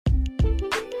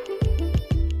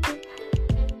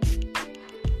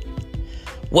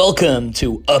Welcome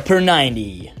to Upper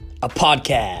 90, a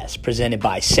podcast presented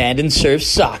by Sand and Surf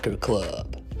Soccer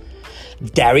Club.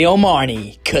 Dario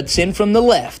Marni cuts in from the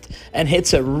left and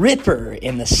hits a ripper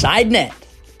in the side net.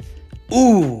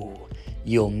 Ooh,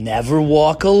 you'll never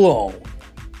walk alone.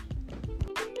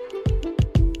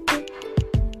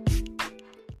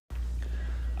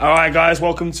 Alright guys,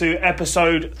 welcome to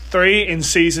episode 3 in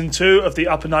season 2 of the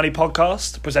Upper 90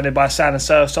 podcast, presented by Sand and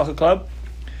Surf Soccer Club.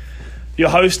 Your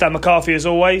host, Dan McCarthy, as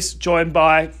always, joined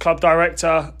by club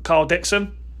director Carl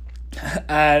Dixon.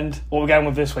 And what we're going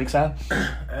with this week, Sam?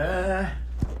 A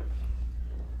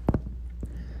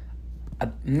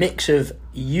mix of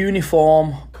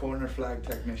uniform, corner flag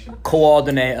technician,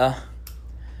 coordinator,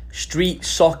 street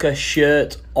soccer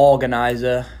shirt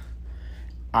organizer,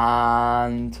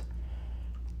 and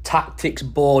tactics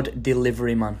board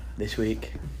delivery man this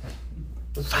week.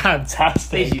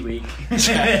 Fantastic. Busy week.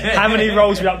 How many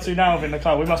roles are we up to now within the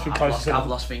club? We must be close to I've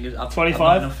lost fingers. 25?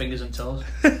 I've enough fingers and toes.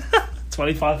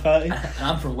 25, 30. And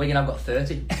I'm from Wigan, I've got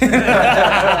 30.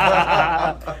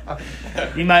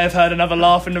 You may have heard another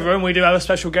laugh in the room. We do have a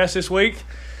special guest this week.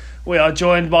 We are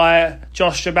joined by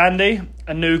Josh Jabandi,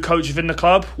 a new coach within the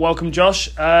club. Welcome, Josh.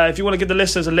 If you want to give the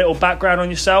listeners a little background on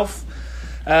yourself,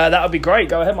 that would be great.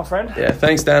 Go ahead, my friend. Yeah,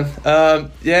 thanks, Dan.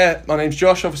 My name's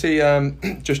Josh. Obviously,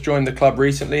 just joined the club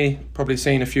recently. Probably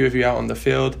seen a few of you out on the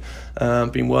field.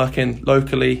 Been working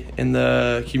locally in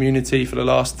the community for the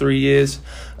last 3 years.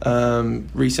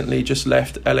 Recently just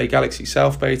left LA Galaxy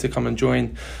South Bay to come and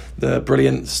join the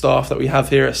brilliant staff that we have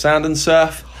here at Sand and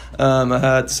Surf. I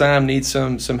heard Sam needs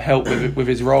some help with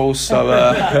his roles, so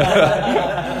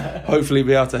hopefully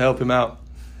be able to help him out.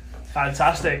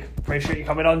 Fantastic. Appreciate you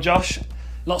coming on, Josh.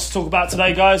 Lots to talk about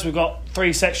today, guys. We've got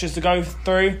 3 sections to go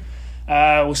through.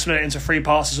 We'll split it into 3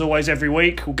 parts as always every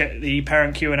week. We'll get the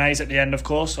parent Q&As at the end, of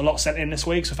course. A lot sent in this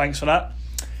week, so thanks for that.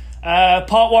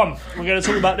 Part 1 we're going to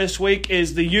talk about this week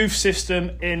is the youth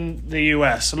system in the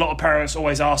US. A lot of parents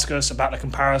always ask us about the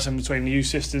comparison between the youth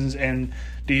systems in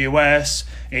the US,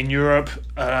 in Europe.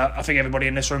 I think everybody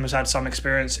in this room has had some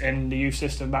experience in the youth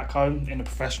system back home in a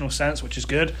professional sense, which is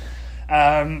good.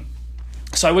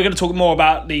 So we're going to talk more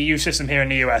about the youth system here in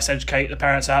the US, educate the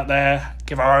parents out there,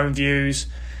 give our own views,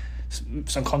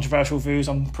 some controversial views,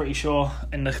 I'm pretty sure,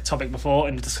 in the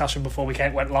discussion before we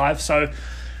went live. So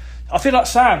I feel like,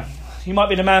 Sam, you might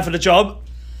be the man for the job.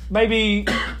 Maybe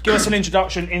give us an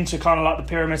introduction into kind of like the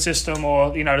pyramid system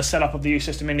or, you know, the setup of the youth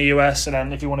system in the US, and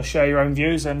then if you want to share your own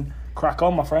views, then crack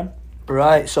on, my friend.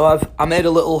 Right, so I made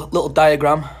a little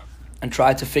diagram and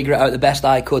tried to figure it out the best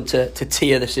I could to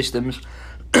tier the systems.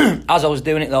 As I was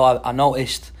doing it, though, I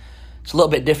noticed it's a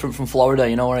little bit different from Florida,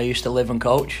 you know, where I used to live and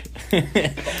coach.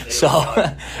 So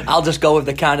I'll just go with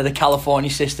the California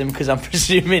system because I'm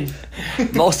presuming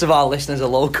most of our listeners are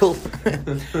local.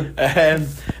 At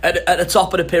the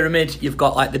top of the pyramid, you've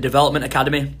got like the Development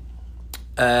Academy,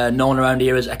 known around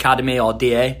here as Academy or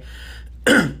DA.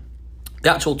 The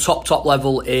actual top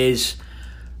level is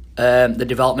the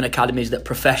development academies that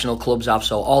professional clubs have.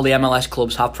 So all the MLS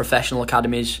clubs have professional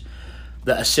academies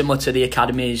that are similar to the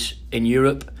academies in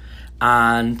Europe,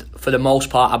 and for the most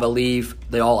part I believe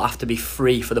they all have to be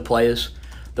free for the players.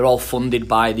 They're all funded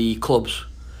by the clubs.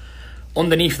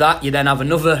 Underneath that you then have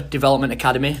another development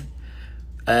academy.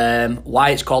 Why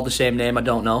it's called the same name I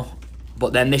don't know,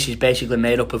 but then this is basically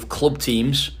made up of club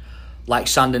teams like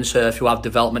Sand and Surf who have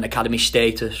development academy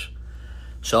status.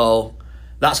 So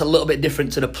that's a little bit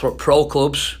different to the pro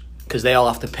clubs because they all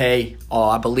have to pay,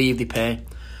 or I believe they pay.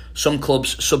 Some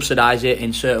clubs subsidise it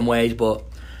in certain ways, but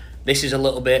this is a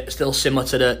little bit still similar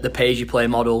to the pay-as-you-play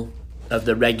model of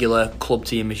the regular club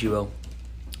team, as you will.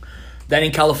 Then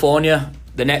in California,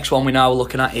 the next one we now are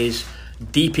looking at is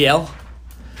DPL,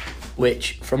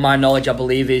 which, from my knowledge, I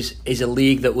believe is a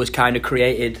league that was kind of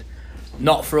created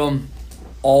not from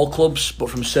all clubs, but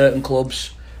from certain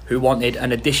clubs who wanted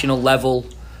an additional level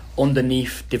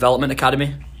underneath Development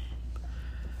Academy.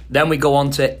 Then we go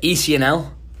on to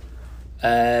ECNL,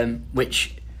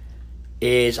 which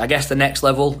is, I guess, the next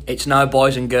level. It's now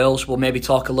boys and girls. We'll maybe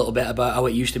talk a little bit about how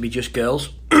it used to be just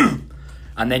girls.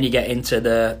 And then you get into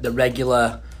the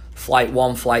regular Flight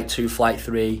 1, Flight 2, Flight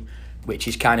 3, which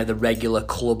is kind of the regular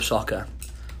club soccer.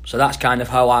 So that's kind of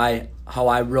how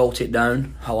I wrote it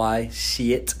down, how I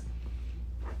see it.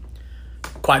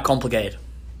 Quite complicated.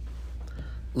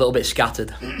 A little bit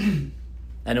scattered.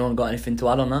 Anyone got anything to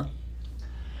add on that?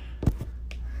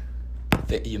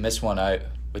 You missed one out,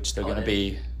 which they're going to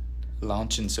be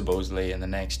launching supposedly in the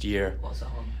next year. What's that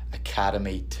one?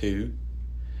 Academy 2.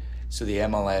 So the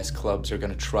MLS clubs are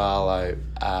going to trial out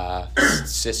a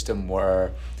system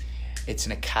where it's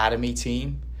an academy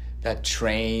team that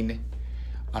train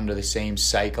under the same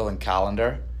cycle and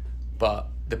calendar, but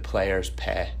the players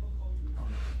pay.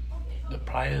 The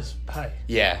players pay.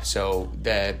 Yeah, so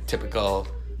the typical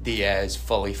DA is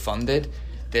fully funded.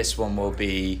 This one will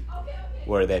be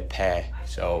where they pay.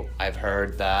 So I've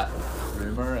heard that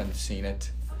rumour and seen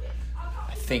it.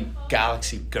 I think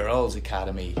Galaxy Girls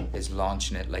Academy is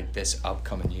launching it like this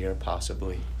upcoming year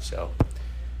possibly. So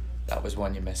that was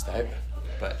one you missed out.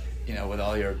 But you know, with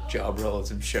all your job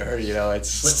roles, I'm sure, you know, it's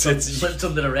slipped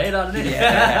under the radar, didn't it?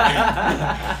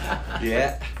 Yeah.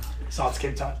 Yeah. It's hard to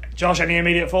keep tight. Josh, any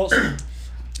immediate thoughts?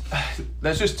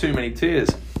 There's just too many tiers.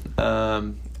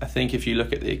 I think if you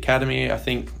look at the academy, I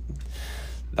think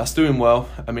that's doing well.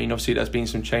 I mean, obviously there's been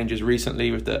some changes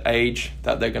recently with the age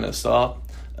that they're going to start.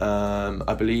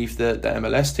 I believe that the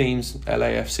MLS teams,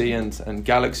 LAFC and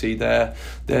Galaxy,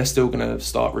 they're still going to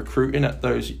start recruiting at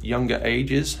those younger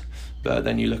ages. But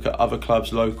then you look at other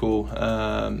clubs, local,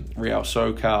 Real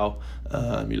SoCal,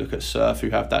 you look at Surf, who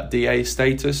have that DA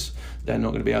status. They're not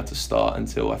going to be able to start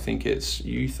until I think it's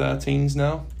U13s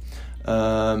now.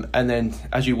 And then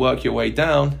as you work your way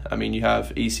down, I mean, you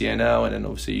have ECNL, and then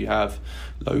obviously you have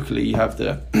locally, you have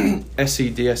the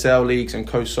SCDSL leagues and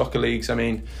Coast Soccer leagues. I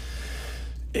mean,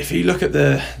 if you look at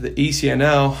the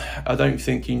ECNL, I don't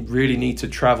think you really need to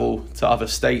travel to other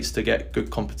states to get good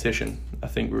competition. I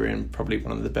think we're in probably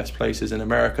one of the best places in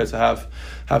America to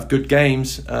have good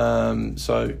games.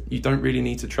 So you don't really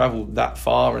need to travel that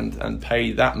far and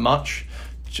pay that much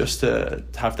just to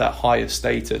have that higher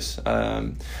status.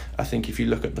 I think if you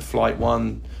look at the Flight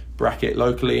 1 bracket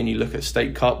locally and you look at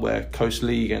State Cup, where Coast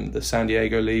League and the San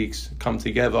Diego leagues come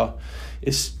together,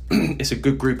 it's a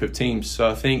good group of teams. So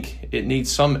I think it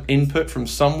needs some input from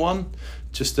someone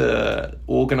just to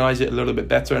organise it a little bit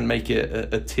better and make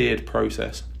it a tiered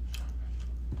process.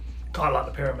 Kind of like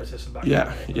the pyramid system back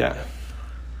Yeah, then.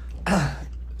 yeah.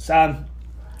 Sam,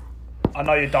 I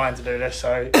know you're dying to do this,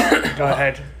 so go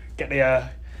ahead, get the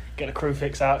crew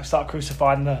fix out, start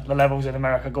crucifying the levels in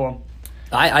America. Go on.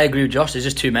 I agree with Josh. There's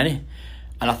just too many,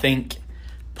 and I think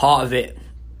part of it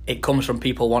comes from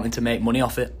people wanting to make money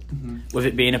off it. Mm-hmm. With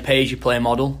it being a pay-as-you-play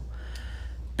model,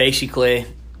 basically,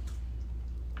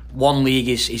 one league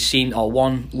is seen, or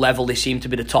one level they seem to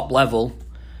be the top level.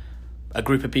 A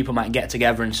group of people might get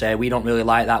together and say, we don't really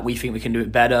like that, we think we can do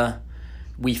it better,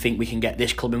 we think we can get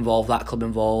this club involved, that club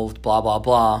involved, blah, blah,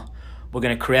 blah. We're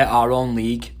going to create our own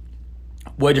league.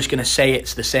 We're just going to say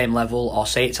it's the same level or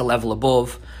say it's a level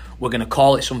above. We're going to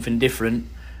call it something different,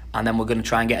 and then we're going to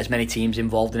try and get as many teams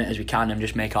involved in it as we can and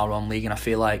just make our own league. And I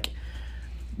feel like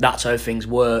that's how things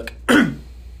work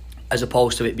as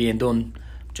opposed to it being done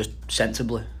just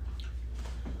sensibly.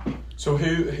 So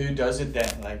who does it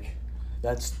then? Like,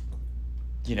 that's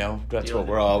what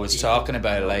we're always talking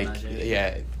about. Like,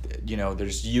 yeah, you know,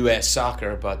 there's US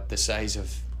soccer, but the size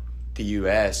of the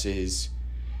US is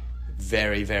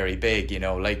very, very big. You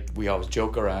know, like we always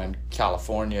joke around,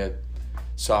 California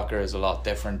soccer is a lot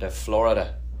different than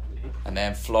Florida, and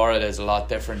then Florida is a lot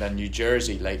different than New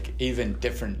Jersey. Like, even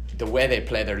different, the way they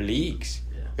play their leagues,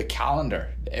 the calendar,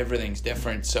 everything's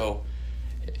different. So,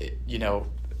 you know,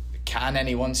 can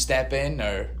anyone step in,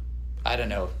 or I don't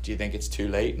know, do you think it's too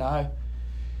late now?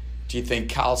 Do you think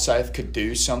Cal South could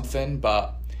do something?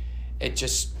 But it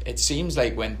seems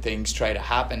like when things try to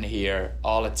happen here,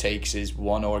 all it takes is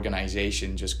one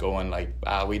organisation just going like,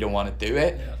 we don't want to do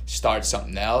it, start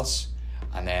something else,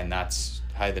 and then that's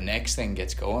how the next thing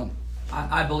gets going.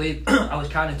 I believe, I was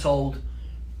kind of told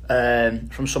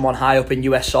from someone high up in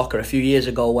US soccer a few years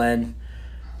ago when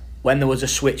there was a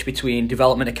switch between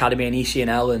Development Academy and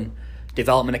ECNL, and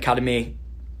Development Academy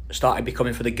started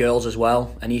becoming for the girls as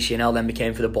well, and ECNL then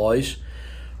became for the boys.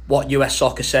 What US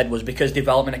Soccer said was, because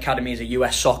Development Academy is a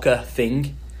US Soccer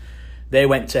thing, they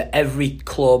went to every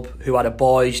club who had a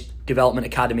boys Development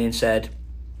Academy and said,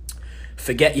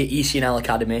 forget your ECNL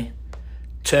Academy,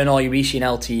 turn all your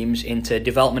ECNL teams into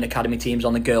Development Academy teams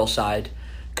on the girls' side,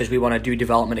 because we want to do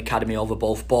Development Academy over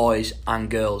both boys and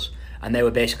girls. And they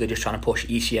were basically just trying to push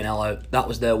ECNL out. That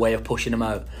was their way of pushing them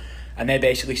out. And they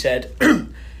basically said,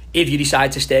 if you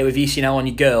decide to stay with ECNL on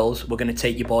your girls, we're going to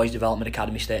take your boys' Development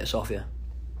Academy status off you.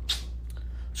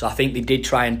 So I think they did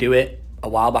try and do it a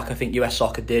while back. I think US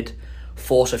Soccer did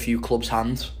force a few clubs'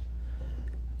 hands.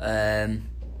 And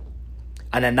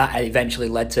then that eventually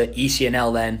led to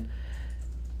ECNL then.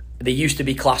 They used to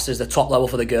be classed as the top level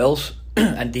for the girls,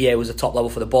 and DA was the top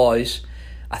level for the boys.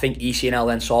 I think ECNL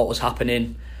then saw what was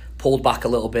happening, pulled back a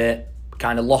little bit,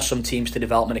 kind of lost some teams to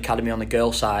Development Academy on the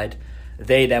girls' side.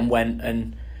 They then went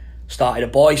and started a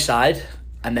boys' side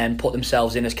and then put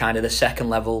themselves in as kind of the second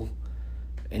level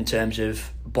in terms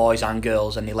of boys and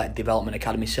girls, and they let Development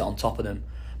Academy sit on top of them.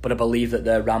 but I believe that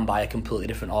they're run by a completely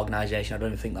different organisation. I don't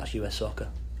even think that's US Soccer.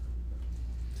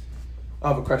 I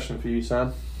have a question for you,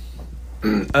 Sam.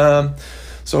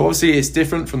 So obviously it's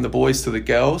different from the boys to the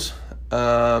girls.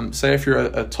 Say if you're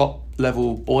a top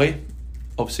level boy,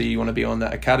 obviously you want to be on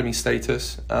that academy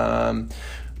status. What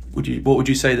would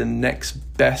you say the next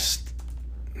best,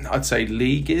 I'd say,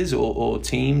 league is or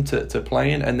team to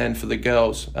play in? And then for the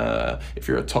girls, if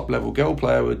you're a top level girl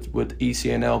player, would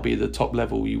ECNL be the top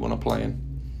level you want to play in?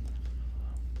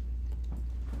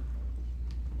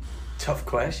 Tough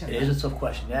question. It is a tough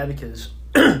question, yeah, because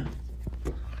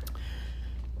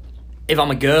if I'm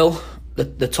a girl,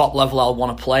 the top level I would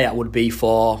want to play at would be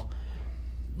for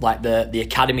like the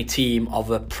academy team of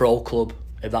a pro club,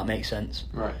 if that makes sense.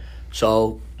 Right.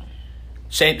 So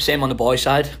same on the boy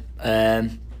side.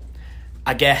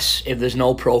 I guess if there's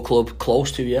no pro club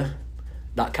close to you,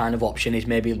 that kind of option is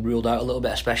maybe ruled out a little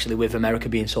bit, especially with America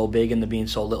being so big and there being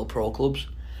so little pro clubs.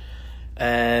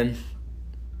 I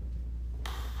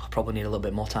probably need a little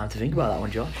bit more time to think about that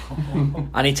one, Josh.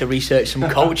 I need to research some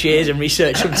coaches and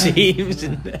research some teams.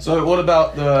 So what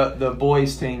about the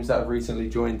boys teams that have recently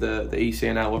joined the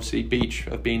ECNL? Obviously Beach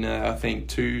have been I think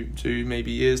two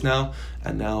maybe years now,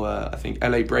 and now I think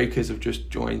LA Breakers have just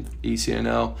joined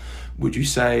ECNL. Would you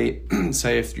say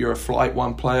if you're a Flight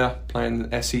 1 player playing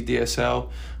SCDSL,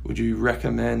 would you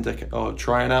recommend or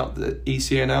trying out the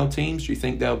ECNL teams? Do you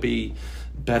think they'll be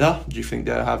better? Do you think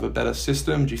they'll have a better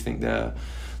system? Do you think they'll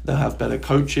have better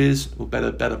coaches or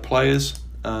better players?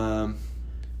 What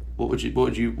would your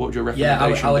recommendation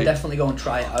be? I would definitely go and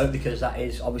try it out, because that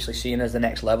is obviously seen as the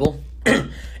next level.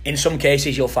 In some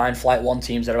cases, you'll find Flight 1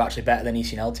 teams that are actually better than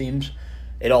ECNL teams.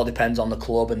 It all depends on the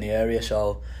club and the area.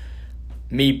 So,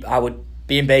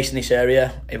 being based in this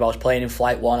area, if I was playing in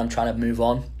Flight 1, I'm trying to move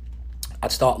on,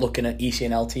 I'd start looking at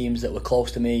ECNL teams that were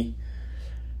close to me,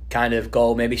 kind of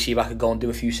maybe see if I could go and do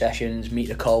a few sessions, meet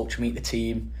the coach, meet the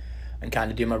team, and kind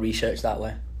of do my research that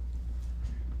way.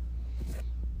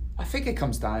 I think it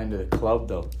comes down to the club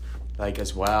though,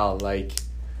 as well.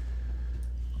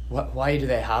 Why do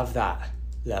they have that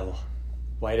level?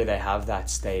 Why do they have that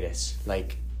status?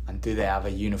 And do they have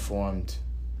a uniformed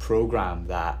program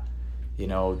that,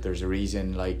 there's a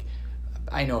reason?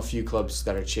 I know a few clubs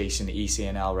that are chasing the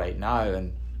ECNL right now,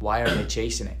 and why are they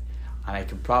chasing it? And I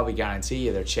can probably guarantee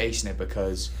you they're chasing it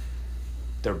because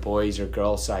their boys or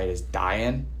girls side is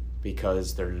dying,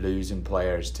 because they're losing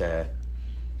players to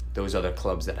those other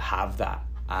clubs that have that.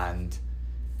 And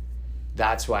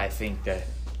that's why I think that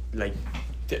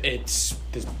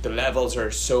the levels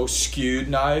are so skewed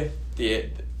now.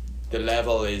 The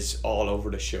level is all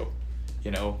over the show.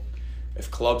 If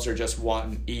clubs are just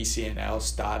wanting ECNL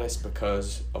status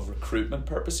because of recruitment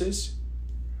purposes,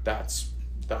 that's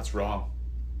wrong.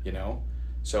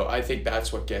 So I think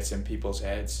that's what gets in people's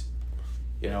heads.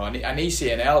 An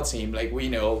ECNL team, we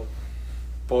know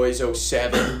Boys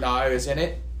 07 now is in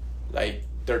it.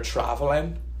 They're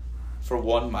travelling for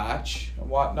one match and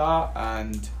whatnot,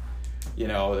 and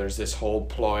there's this whole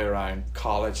ploy around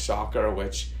college soccer,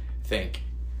 which I think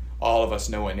all of us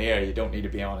know in here, you don't need to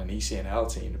be on an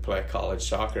ECNL team to play college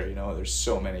soccer. There's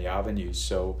so many avenues.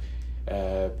 So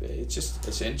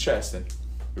it's interesting.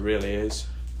 It really is.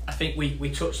 I think we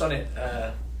touched on it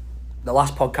the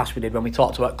last podcast we did when we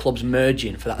talked about clubs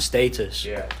merging for that status.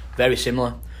 Yeah. Very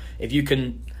similar. If you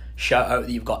can shout out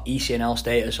that you've got ECNL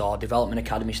status or Development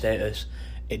Academy status,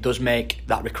 it does make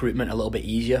that recruitment a little bit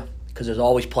easier, because there's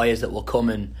always players that will come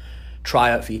and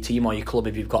try out for your team or your club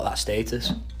if you've got that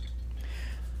status.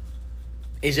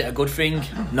 Is it a good thing?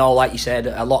 No, like you said,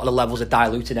 a lot of the levels are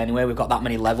diluted anyway. We've got that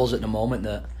many levels at the moment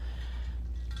that,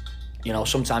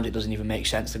 sometimes it doesn't even make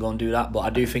sense to go and do that. But I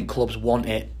do think clubs want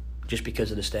it just because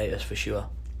of the status, for sure.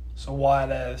 So why are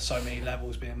there so many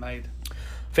levels being made?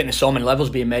 I think there's so many levels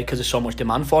being made because there's so much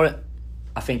demand for it.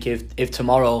 I think if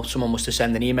tomorrow someone was to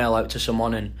send an email out to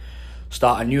someone and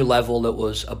start a new level that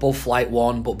was above Flight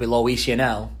 1 but below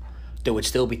ECNL, there would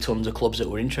still be tons of clubs that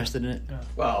were interested in it. Yeah.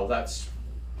 Well, that's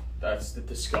the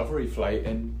Discovery Flight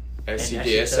in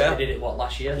SCDSL. They did it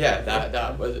last year? Yeah,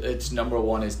 that was, its number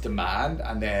one is demand,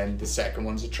 and then the second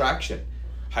one's attraction.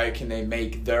 How can they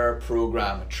make their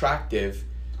program attractive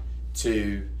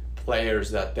to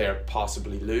players that they're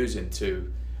possibly losing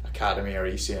to Academy or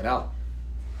ECNL?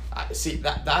 See,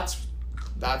 that's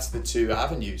the two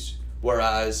avenues.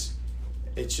 Whereas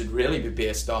it should really be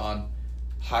based on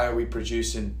how are we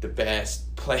producing the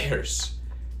best players?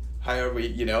 How are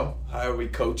we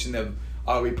coaching them?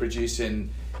 Are we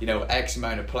producing, X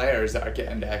amount of players that are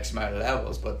getting to X amount of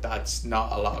levels? But that's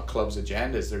not a lot of clubs'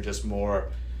 agendas. They're just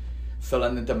more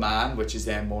filling the demand, which is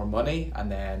then more money.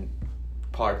 And then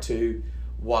part two,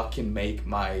 what can make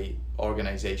my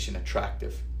organization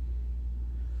attractive.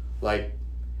 Like,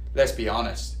 let's be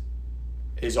honest,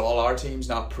 is all our teams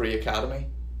not pre-academy?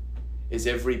 Is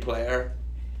every player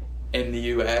in the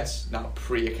US not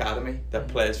pre-academy that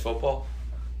plays football?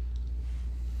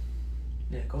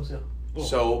 Yeah, of course, yeah. Well,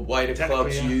 So why do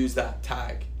clubs yeah. use that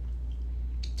tag?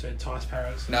 To entice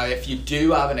parents. Now, if you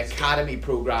do have an academy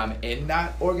program in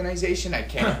that organization, I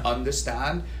can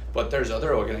understand, but there's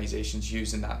other organizations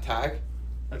using that tag.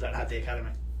 I don't have the academy.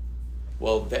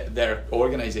 Well, their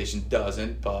organization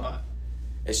doesn't, but Right.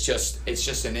 it's just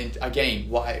again,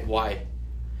 why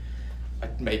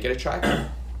make it attractive,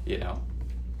 you know?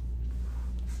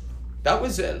 That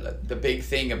was the big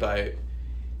thing about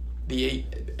the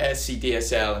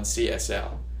SCDSL and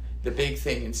CSL. The big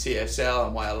thing in CSL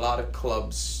and why a lot of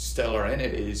clubs still are in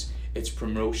it is it's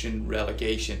promotion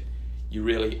relegation. You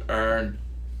really earn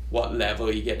what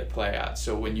level you get to play at.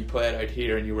 So when you played out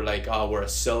here and you were like, oh, we're a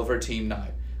silver team now,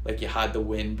 like you had to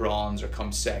win bronze or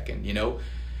come second, you know?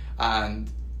 And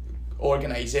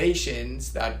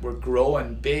organizations that were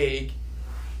growing big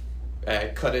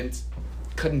couldn't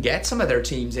get some of their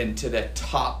teams into the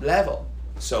top level.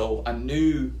 So a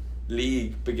new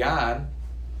league began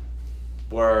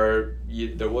where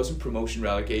there wasn't promotion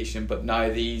relegation, but now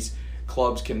these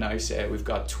clubs can now say we've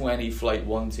got 20 Flight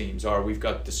 1 teams, or we've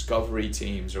got Discovery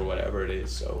teams, or whatever it is.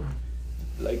 So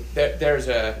like there's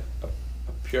a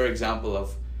pure example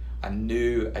of a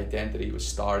new identity was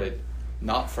started,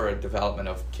 not for a development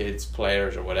of kids,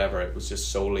 players, or whatever. It was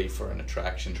just solely for an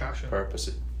attraction. Purpose.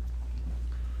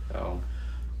 So,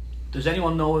 does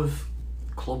anyone know of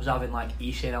clubs having like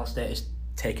ECNL status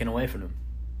taken away from them?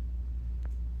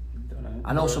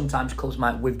 I know sometimes clubs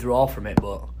might withdraw from it,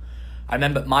 but I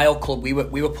remember my old club, we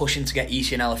were pushing to get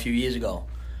ECNL a few years ago,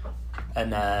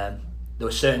 and there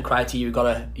were certain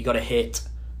criteria you gotta hit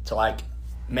to like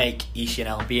make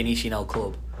ECNL, be an ECNL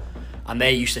club, and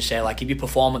they used to say like if your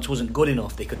performance wasn't good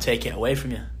enough, they could take it away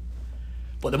from you.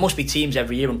 But there must be teams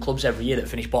every year and clubs every year that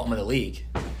finish bottom of the league,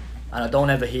 and I don't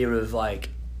ever hear of like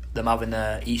them having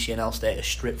their ECNL status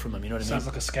stripped from them. You know what I mean? Sounds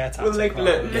like a scare tactic. Well,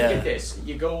 look Yeah. at this.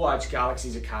 You go watch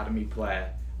Galaxy's Academy play,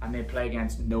 and they play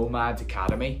against Nomad's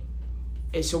Academy.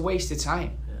 It's a waste of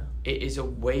time. Yeah. It is a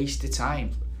waste of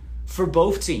time for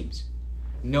both teams.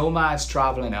 Nomad's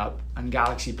travelling up and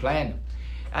Galaxy playing them.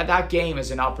 And that game is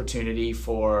an opportunity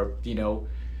for,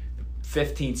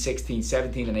 15, 16,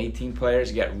 17 and 18 players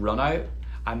to get run out,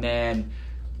 and then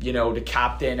the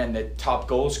captain and the top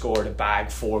goal scorer to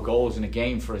bag 4 goals in a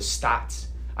game for his stats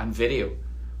and video.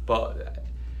 But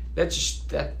that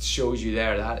shows you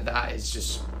there that is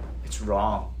just, it's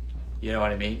wrong. You know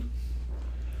what I mean?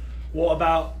 What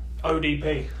about ODP?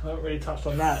 I haven't really touched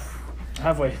on that,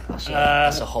 have we?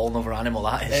 That's a whole other animal,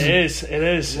 that is. It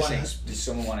is. Does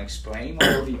someone want to explain what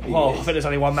ODP Well, I is? think there's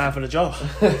only one man for the job.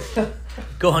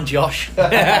 Go on, Josh.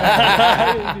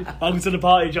 Welcome to the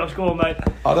party, Josh. Go on, mate.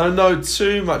 I don't know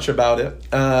too much about it.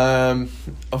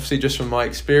 Obviously, just from my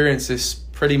experience, it's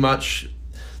pretty much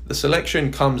the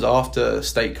selection comes after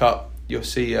State Cup. You'll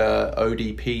see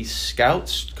ODP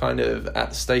scouts kind of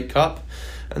at the State Cup,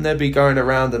 and they'll be going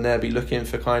around and they'll be looking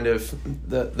for kind of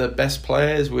the best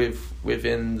players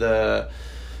within the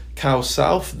Cal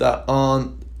South that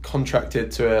aren't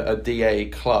contracted to a DA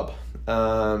club.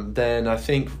 Then I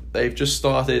think they've just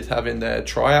started having their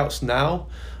tryouts now.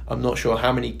 I'm not sure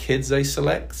how many kids they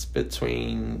select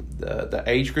between the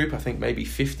age group. I think maybe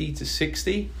 50 to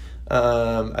 60.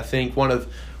 I think one of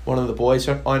the boys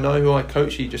I know who I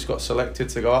coach, he just got selected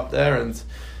to go up there, and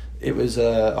it was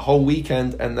a whole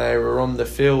weekend, and they were on the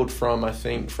field from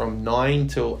 9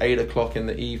 till 8 o'clock in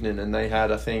the evening, and they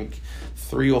had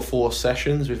 3 or 4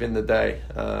 sessions within the day.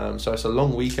 So it's a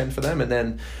long weekend for them, and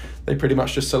then they pretty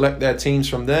much just select their teams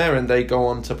from there, and they go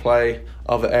on to play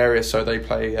other areas. So they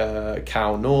play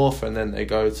Cal North, and then they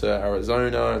go to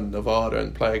Arizona and Nevada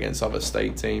and play against other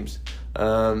state teams.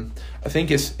 I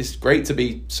think it's great to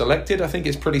be selected. I think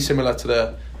it's pretty similar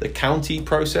to the county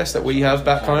process that we have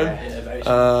back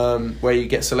home, where you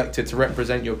get selected to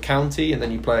represent your county and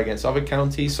then you play against other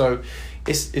counties. So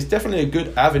it's definitely a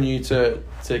good avenue to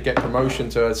get promotion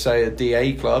to, say, a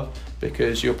DA club,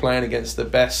 because you're playing against the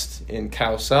best in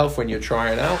Cal South when you're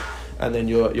trying out, and then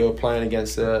you're playing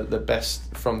against the best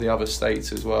from the other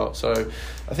states as well. So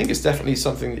I think it's definitely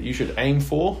something that you should aim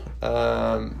for,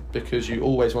 because you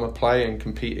always want to play and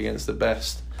compete against the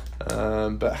best.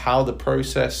 But how the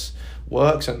process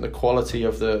works and the quality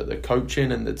of the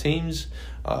coaching and the teams,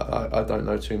 I don't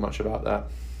know too much about that.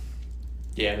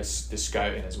 Yeah, the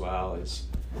scouting as well is,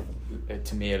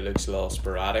 to me, it looks a little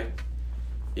sporadic,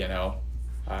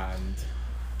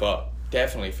 but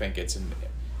definitely think it's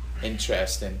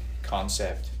interesting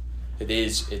concept.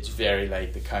 It's very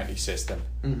like the county system,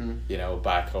 you know,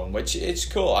 back home, which it's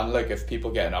cool. And look, if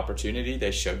people get an opportunity,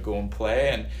 they should go and play,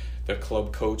 and their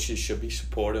club coaches should be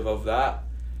supportive of that.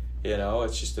 You know,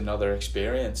 it's just another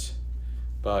experience.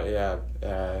 But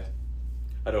yeah,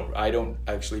 I don't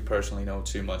actually personally know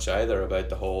too much either about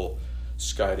the whole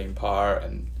scouting part,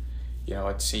 and you know,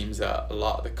 it seems that a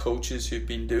lot of the coaches who've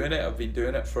been doing it have been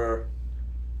doing it for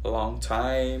a long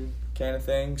time, kind of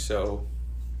thing. So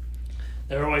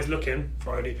they're always looking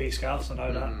for ODP scouts. I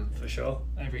know that for sure.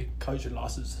 Every coaching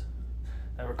license,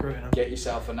 they're recruiting them. Get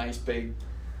yourself a nice big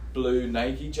blue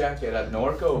Nike jacket at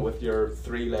Norco with your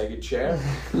 3-legged chair.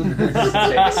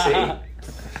 Take a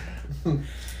seat.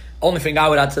 Only thing I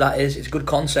would add to that is it's a good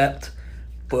concept,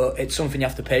 but it's something you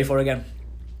have to pay for again.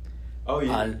 Oh, you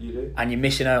do? And you're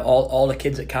missing out all the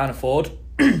kids that can't afford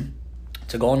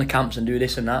to go on the camps and do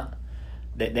this and that.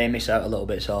 They miss out a little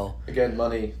bit. So again,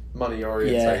 money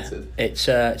orientated. Yeah, it's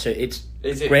a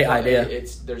Is it great idea.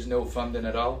 There's no funding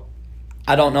at all?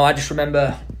 I don't know. I just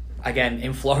remember, again,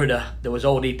 in Florida there was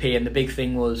ODP, and the big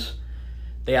thing was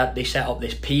they set up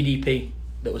this PDP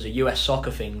that was a US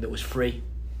soccer thing that was free,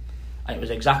 and it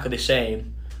was exactly the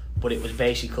same, but it was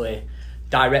basically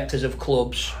directors of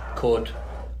clubs could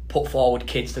put forward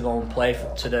kids to go and play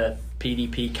to the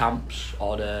PDP camps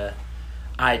or the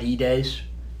ID days,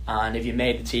 and if you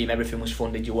made the team, everything was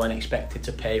funded. You weren't expected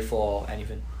to pay for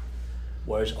anything.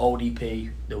 Whereas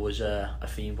ODP, there was a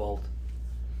fee involved.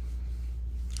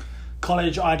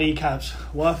 College ID cabs,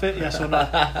 worth it? Yes or no?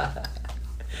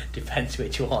 Depends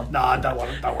which one. No, I don't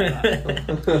want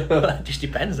that. It just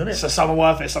depends, doesn't it? So some are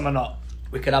worth it, some are not.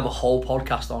 We could have a whole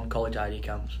podcast on college ID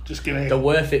camps. Just give me. They're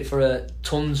worth it for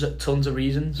tons of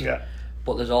reasons. Yeah.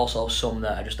 But there's also some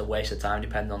that are just a waste of time,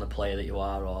 depending on the player that you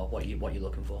are or what you're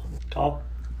looking for. Carl?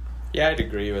 Yeah, I'd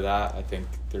agree with that. I think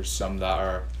there's some that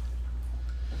are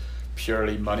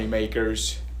purely money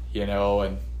makers, you know,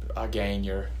 and again,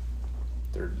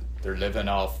 they're living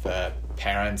off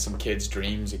parents and kids'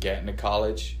 dreams of getting to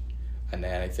college, and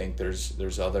then I think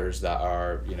there's others that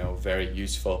are, you know, very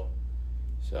useful.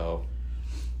 So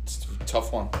it's a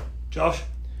tough one. Josh?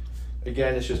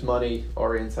 Again, it's just money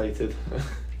orientated.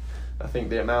 I think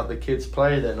the amount the kids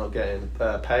play, they're not getting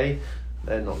pay.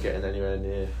 They're not getting anywhere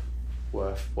near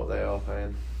worth what they are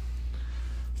paying.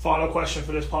 Final question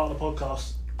for this part of the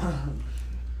podcast.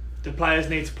 Do players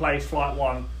need to play Flight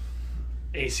 1,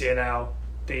 ECNL,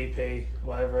 DP,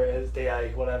 whatever it is,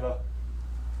 DA, whatever,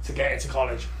 to get into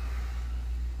college?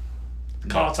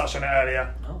 Carl touched on it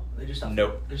earlier. No, they just have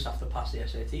Nope. they just have to pass the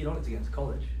SAT. You don't need to get into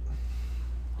college.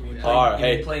 You mean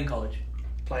Hey. playing college?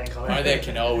 Playing college. Or they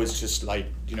can always just, like,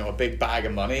 you know, a big bag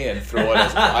of money and throw it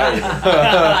as a prize.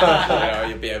 You know,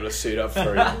 you'll be able to suit up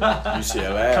for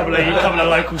UCLA. Couple of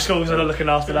local schools that are looking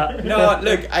after that. No,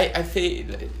 look, I feel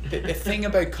the thing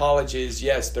about college is,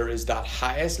 yes, there is that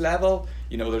highest level.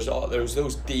 You know, there's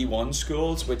those D1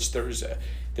 schools, which there's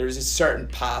a certain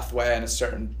pathway and a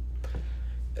certain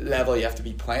level you have to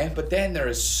be playing. But then there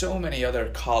is so many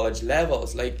other college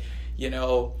levels. Like, you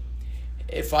know,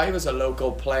 if I was a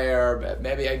local player,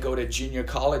 maybe I'd go to junior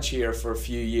college here for a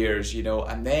few years, you know,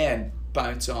 and then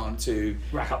bounce on to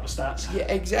rack up the stats. Yeah,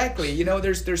 exactly. You know,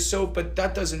 there's so, but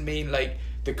that doesn't mean like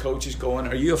the coach is going,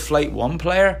 are you a Flight 1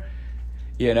 player?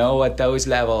 You know, at those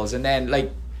levels. And then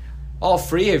like all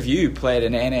three of you played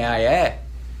in NAIA.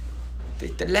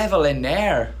 The level in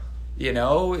there, you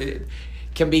know, it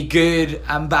can be good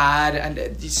and bad,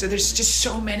 and so there's just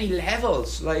so many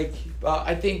levels. Like,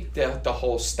 I think the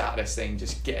whole status thing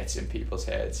just gets in people's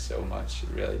heads so much. It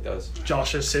really does.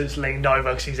 Josh has since leaned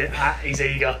over because he's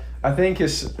eager. I think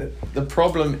the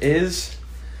problem is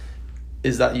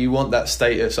that you want that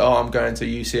status. Oh, I'm going to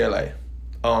UCLA.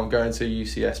 Oh, I'm going to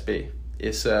UCSB.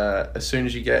 It's as soon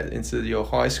as you get into your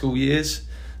high school years,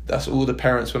 that's all the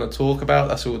parents want to talk about.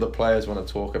 That's all the players want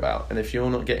to talk about. And if you're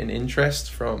not getting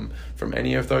interest from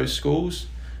any of those schools,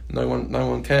 no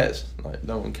one cares. Like,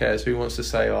 no one cares. Who wants to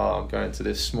say, "Oh, I'm going to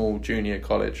this small junior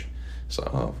college"? It's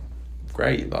like, oh,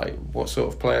 great. Like, what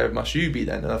sort of player must you be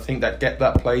then? And I think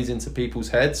that plays into people's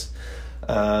heads.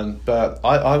 But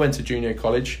I went to junior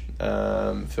college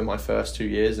for my first 2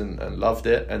 years and loved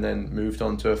it, and then moved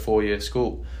on to a 4-year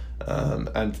school.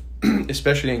 And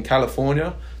especially in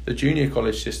California, the junior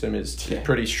college system is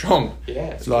pretty strong. Yeah,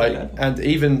 it's like, good. and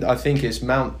even I think it's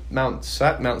Mount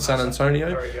San Antonio.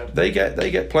 Very good.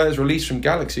 They get players released from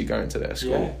Galaxy going to their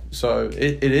school. Yeah. So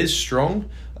it is strong,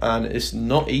 and it's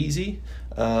not easy.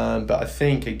 But I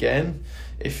think again,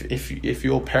 if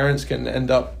your parents can end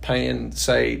up paying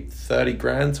say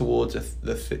 $30,000 towards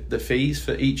the fees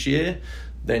for each year,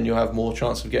 then you'll have more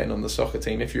chance of getting on the soccer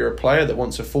team. If you're a player that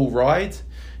wants a full ride,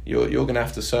 you're going to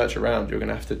have to search around. You're going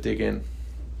to have to dig in.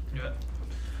 Yeah.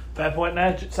 Fair point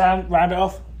there, Sam. Round it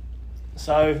off.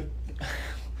 So,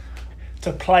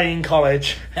 to play in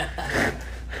college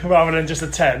rather than just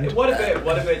attend. What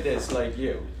about this? Like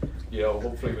you know,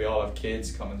 hopefully we all have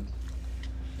kids coming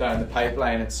down the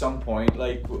pipeline at some point.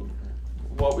 Like,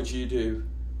 what would you do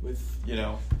with, you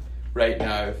know, right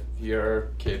now, if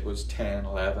your kid was 10,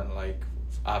 11, like,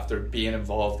 after being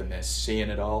involved in this, seeing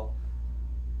it all?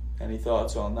 Any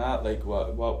thoughts on that? Like,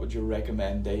 what would your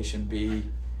recommendation be?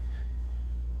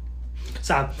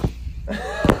 Sam.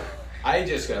 I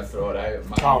just gonna throw it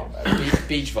out. Carl.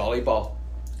 Beach volleyball.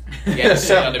 You get to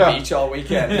sit on the beach all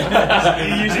weekend.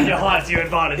 You're using your height to your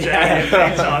advantage.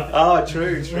 Yeah. Oh,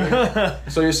 true.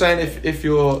 So you're saying if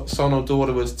your son or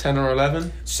daughter was 10 or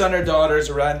 11? Son or daughters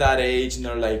around that age, and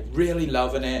they're like really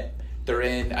loving it. They're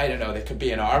in, I don't know, they could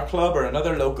be in our club or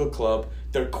another local club.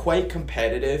 They're quite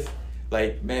competitive,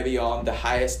 like maybe on the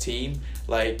highest team.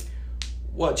 Like,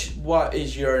 what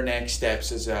is your next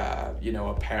steps as a, you know,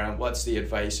 a parent? What's the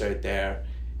advice out there,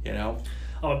 you know?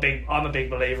 I'm a big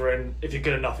believer in, if you're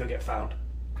good enough, you'll get found.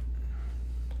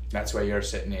 That's why you're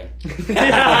sitting here.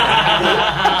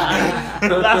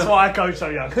 That's why I coach so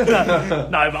young.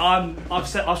 No, but I've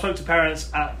spoke to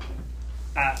parents at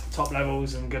top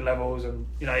levels and good levels, and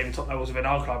you know, even top levels within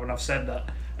our club, and I've said that,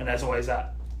 and there's always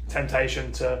that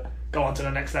temptation to go on to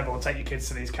the next level and take your kids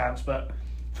to these camps. But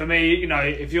for me, you know,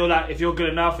 if you're good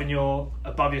enough and you're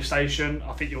above your station,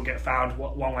 I think you'll get found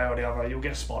one way or the other. You'll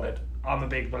get spotted. I'm a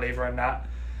big believer in that.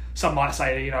 Some might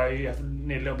say that, you know, you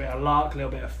need a little bit of luck, a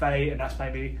little bit of fate, and that's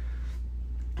maybe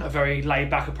a very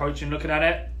laid-back approach in looking at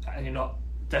it, and you're not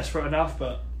desperate enough.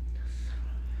 But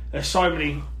there's so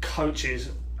many coaches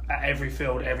at every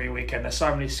field every weekend. There's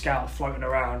so many scouts floating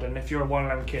around, and if you're one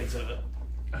of them kids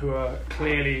who are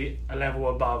clearly a level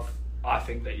above, I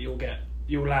think that you'll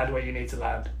land where you need to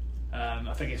land.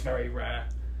 I think it's very rare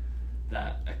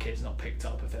that a kid's not picked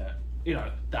up if they're, you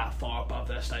know, that far above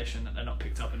their station, that they're not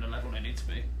picked up in the level they need to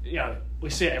be. You know,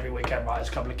 we see it every weekend, right? There's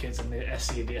a couple of kids in the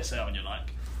SC and DSL, and you're like,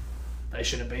 they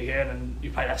shouldn't be here, and then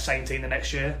you play that same team the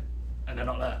next year, and they're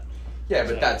not there. Yeah,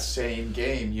 but that same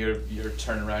game, you're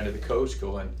turning around to the coach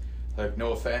going, like,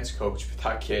 no offense, coach, but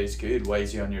that kid's good. Why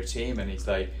is he on your team? And he's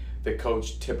like, the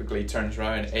coach typically turns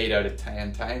around 8 out of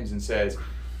 10 times and says,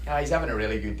 yeah, he's having a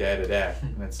really good day today.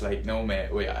 And it's like, no, mate,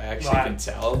 I actually can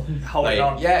tell. Hold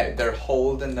on. Yeah, they're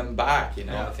holding them back, you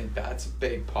know. Yeah. I think that's a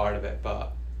big part of it.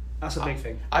 But that's a big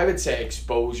thing. I would say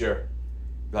exposure.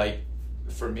 Like,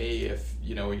 for me, if,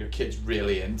 you know, your kid's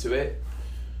really into it,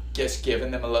 just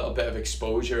giving them a little bit of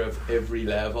exposure of every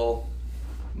level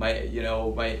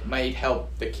might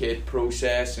help the kid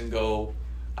process and go,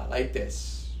 I like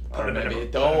this. Put or them maybe in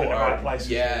it the don't. right place.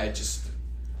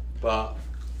 But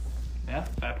yeah,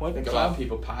 fair point. I think a lot of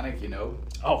people panic, you know.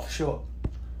 Oh, for sure.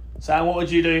 Sam, what would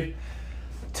you do?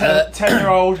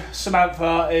 10-year-old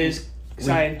Samantha is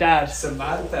saying, Dad.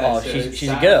 Samantha. Oh, she's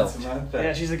a girl. Samantha.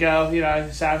 Yeah, she's a girl, you know,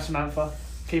 Sam, Samantha,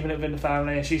 keeping it within the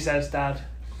family, and she says, Dad,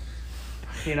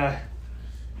 you know,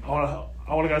 I want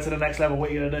to go to the next level. What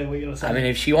are you going to do? What are you going to say? I mean,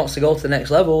 if she wants to go to the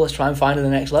next level, let's try and find her the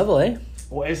next level, eh?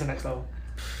 What is the next level?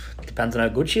 Depends on how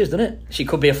good she is, doesn't it? She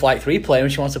could be a Flight 3 player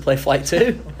and she wants to play Flight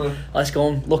 2. Let's go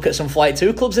and look at some Flight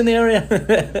 2 clubs in the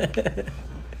area.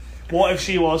 What if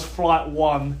she was Flight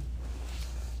 1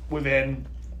 within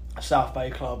a South Bay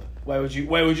club? Where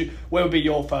would be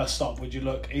your first stop? Would you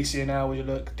look ECNL? Would you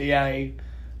look DA?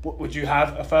 Would you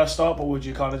have a first stop, or would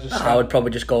you kind of just? I would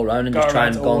probably just go around and just try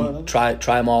and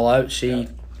try them all out. See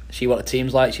what the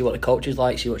team's like, see what the coach is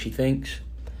like, see what she thinks.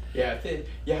 Yeah,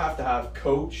 you have to have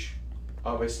coach,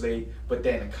 obviously, but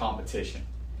then a competition.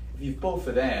 If you've both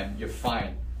of them, you're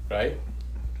fine, right?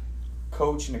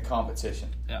 Coach and a competition.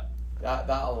 Yeah.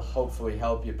 That'll hopefully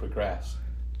help you progress.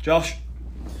 Josh?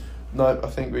 No, I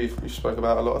think we've spoke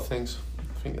about a lot of things.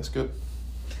 I think that's good.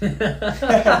 Tea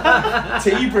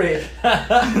break.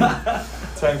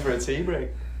 Time for a tea break.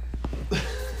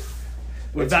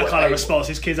 With that kind of response,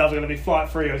 his kid's either going to be Flight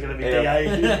 3 or he's going to be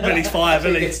DA. Billy's 5, I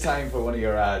think Billy. it's time for one of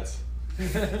your ads.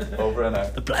 Over and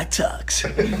out. The Black Tux.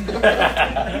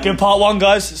 Good part 1,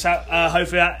 guys. So,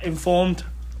 hopefully that informed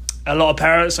a lot of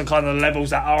parents on kind of the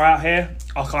levels that are out here,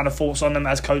 our kind of thoughts on them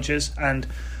as coaches and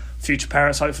future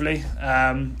parents, hopefully.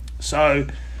 So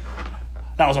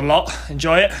that was a lot.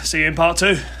 Enjoy it. See you in part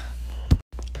 2.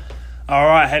 All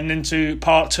right, heading into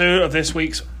part 2 of this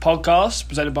week's podcast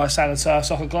presented by Standard Surf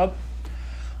Soccer Club.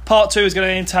 Part 2 is going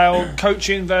to entail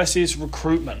coaching versus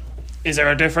recruitment. Is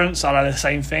there a difference? Are they the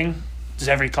same thing? Does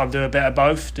every club do a bit of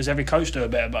both? Does every coach do a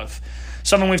bit of both?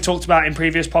 Something we've talked about in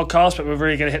previous podcasts, but we're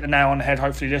really going to hit the nail on the head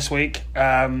hopefully this week.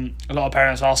 A lot of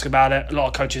parents ask about it. A lot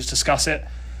of coaches discuss it.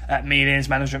 at meetings,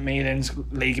 management meetings,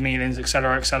 league meetings,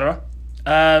 etc., etc.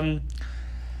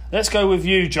 Let's go with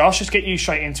you, Josh. Let's get you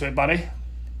straight into it, buddy.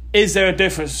 Is there a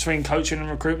difference between coaching and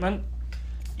recruitment?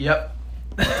 Yep.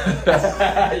 It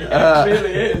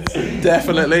really is.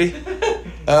 Definitely.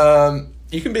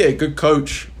 You can be a good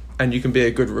coach and you can be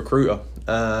a good recruiter.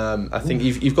 I think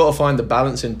you've got to find the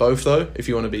balance in both, though, if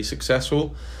you want to be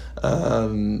successful.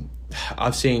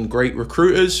 I've seen great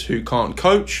recruiters who can't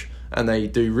coach and they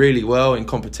do really well in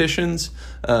competitions,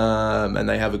 and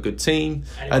they have a good team.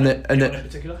 Anyone in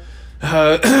particular?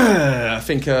 I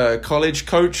think a college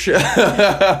coach.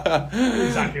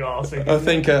 Exactly what I was thinking. I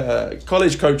think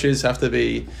college coaches have to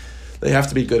be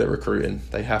good at recruiting.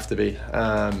 They have to be.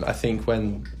 I think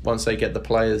once they get the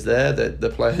players there, that the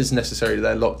players necessarily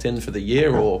they're locked in for the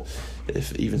year, or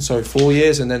if even so 4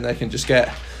 years, and then they can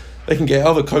get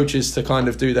other coaches to kind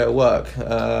of do their work.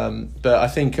 But I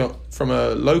think from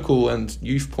a local and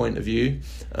youth point of view,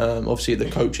 obviously the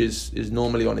coach is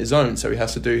normally on his own, so he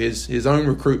has to do his own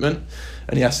recruitment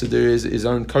and he has to do his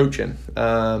own coaching.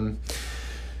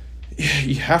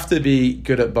 You have to be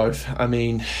good at both. I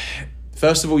mean,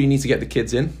 first of all, you need to get the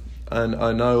kids in. And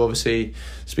I know, obviously,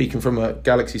 speaking from a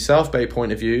Galaxy South Bay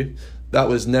point of view, that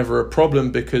was never a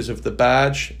problem because of the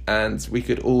badge, and we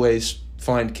could always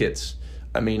find kids.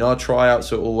 I mean, our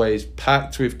tryouts are always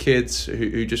packed with kids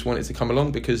who just wanted to come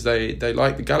along because they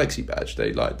like the Galaxy badge,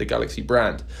 they like the Galaxy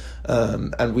brand.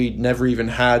 And we never even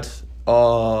had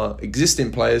our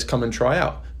existing players come and try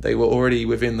out. They were already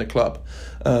within the club.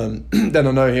 Then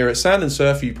I know here at Sand and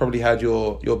Surf, you probably had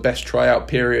your best tryout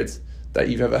period that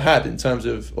you've ever had in terms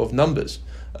of numbers.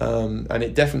 And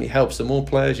it definitely helps. The more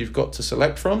players you've got to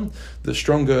select from, the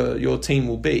stronger your team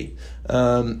will be.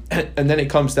 And then it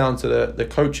comes down to the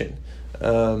coaching.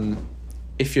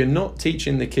 If you're not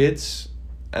teaching the kids,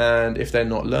 and if they're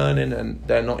not learning and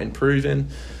they're not improving,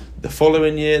 the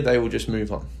following year they will just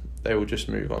move on.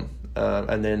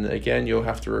 And then again, you'll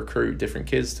have to recruit different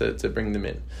kids to bring them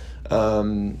in.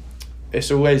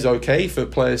 It's always okay for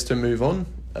players to move on,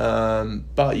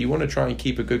 but you want to try and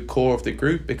keep a good core of the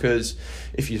group, because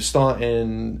if you start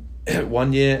in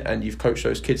 1 year and you've coached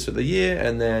those kids for the year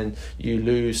and then you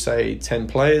lose, say, 10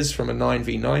 players from a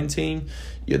 9v9 team,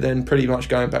 you're then pretty much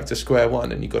going back to square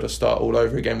one, and you've got to start all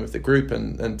over again with the group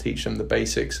and teach them the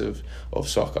basics of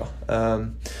soccer.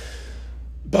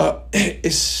 But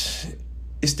it's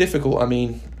difficult. I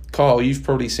mean, Carl, you've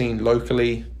probably seen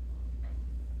locally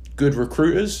good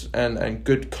recruiters and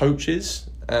good coaches,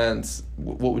 and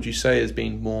what would you say has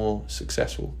been more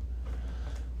successful?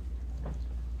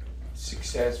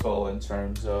 Successful in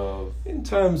terms of,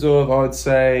 I'd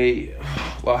say,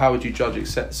 well, how would you judge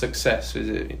success? Is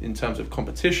it in terms of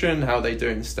competition, how they do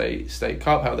in the state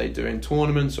cup, how they do in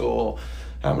tournaments, or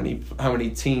how many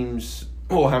teams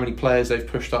or how many players they've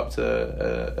pushed up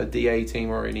to a DA team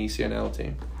or an ECNL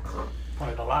team?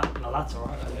 Probably the latter,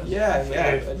 right? I guess.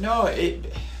 yeah. No,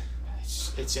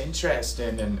 it's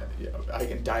interesting, and I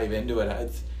can dive into it. I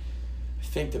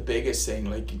think the biggest thing,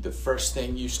 like the first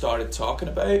thing you started talking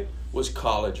about, was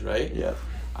college, right? Yeah.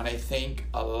 And I think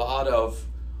a lot of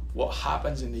what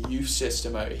happens in the youth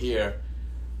system out here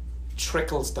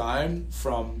trickles down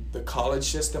from the college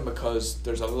system, because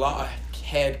there's a lot of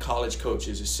head college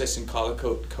coaches, assistant college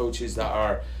coaches that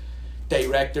are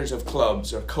directors of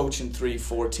clubs or coaching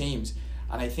 3-4 teams,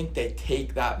 and I think they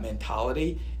take that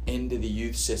mentality into the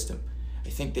youth system. I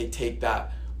think they take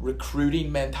that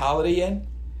recruiting mentality in,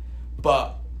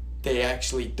 but they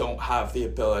actually don't have the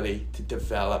ability to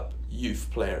develop youth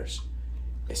players.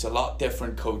 It's a lot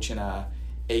different coaching a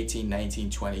 18, 19,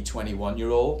 20, 21 year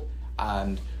old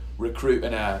and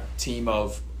recruiting a team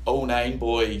of 09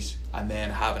 boys and then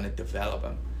having to develop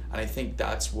them. And I think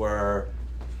that's where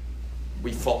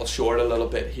we fall short a little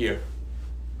bit here,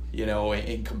 you know,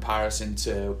 in comparison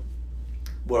to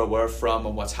where we're from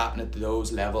and what's happening at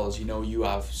those levels. You know, you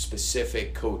have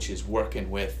specific coaches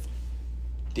working with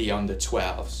the under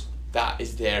 12s. That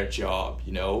is their job,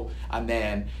 you know, and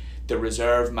then the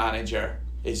reserve manager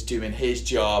is doing his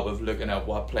job of looking at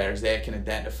what players they can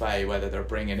identify, whether they're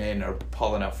bringing in or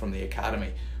pulling up from the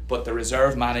academy. But the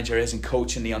reserve manager isn't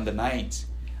coaching the under 9s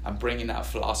and bringing that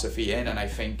philosophy in. And I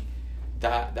think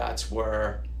that's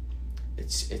where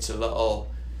it's a lot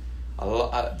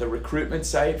the recruitment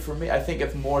side for me. I think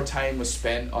if more time was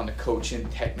spent on the coaching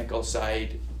technical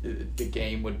side, the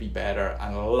game would be better,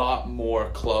 and a lot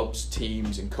more clubs,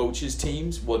 teams and coaches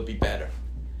teams would be better.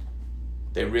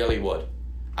 They really would.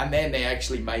 And then they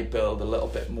actually might build a little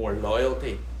bit more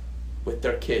loyalty with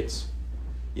their kids,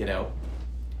 you know,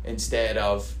 instead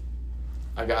of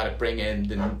I gotta bring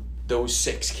in those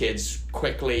 6 kids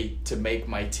quickly to make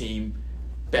my team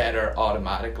better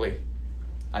automatically.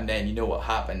 and then you know what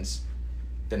happens.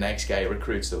 The next guy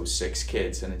recruits those 6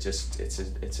 kids, and it's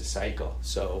a cycle.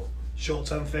 So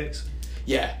short-term fix.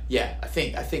 Yeah. I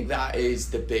think that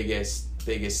is the biggest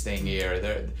thing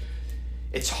here.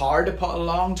 It's hard to put a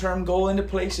long-term goal into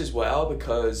place as well,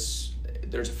 because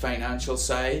there's a financial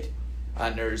side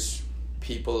and there's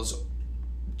people's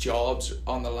jobs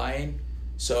on the line.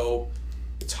 So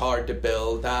it's hard to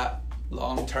build that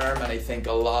long-term, and I think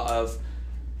a lot of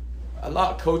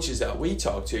coaches that we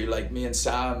talk to, like me and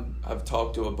Sam have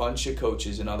talked to a bunch of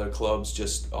coaches in other clubs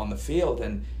just on the field,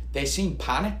 and they seem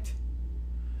panicked.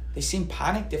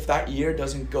 If that year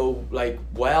doesn't go like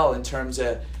well in terms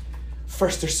of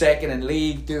first or second in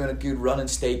league, doing a good run in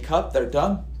State Cup, they're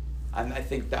done. And I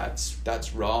think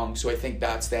that's wrong. So I think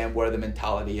that's then where the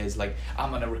mentality is, like, I'm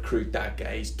going to recruit that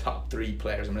guy's top 3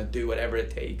 players. I'm going to do whatever it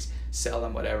takes, sell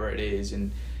them whatever it is.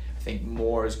 And I think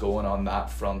more is going on that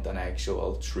front than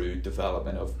actual true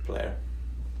development of a player.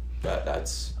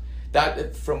 That's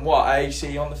from what I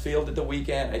see on the field at the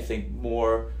weekend. I think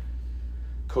more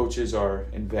coaches are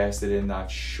invested in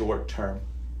that short term.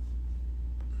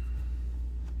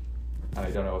 And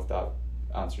I don't know if that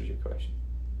answers your question.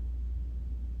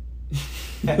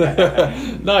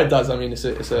 No, it does. I mean, it's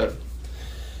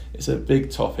a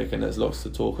big topic, and there's lots to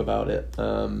talk about it.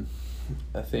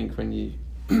 I think when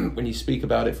you speak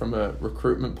about it from a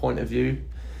recruitment point of view,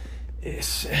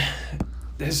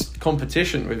 there's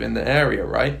competition within the area,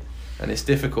 right? And it's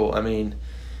difficult. I mean,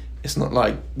 it's not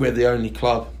like we're the only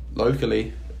club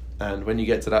locally, and when you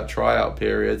get to that tryout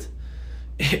period,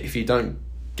 if you don't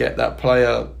get that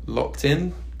player locked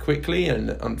in quickly, and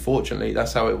unfortunately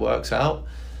that's how it works out,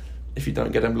 if you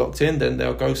don't get them locked in, then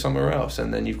they'll go somewhere else,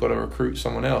 and then you've got to recruit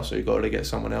someone else, or you've got to get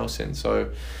someone else in.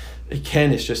 So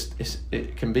again,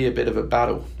 it can be a bit of a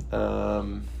battle,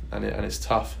 and it's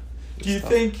tough. Do you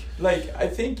think, like, I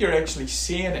think you're actually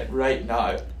seeing it right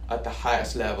now at the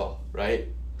highest level, right?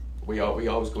 We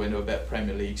always go into a bit of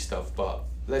Premier League stuff, but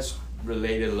let's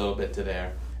relate it a little bit to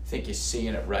there. I think you're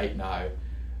seeing it right now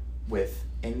with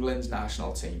England's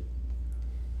national team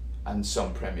and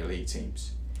some Premier League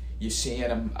teams. You're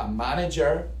seeing a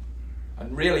manager,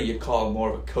 and really you call him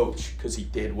more of a coach because he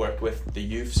did work with the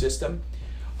youth system,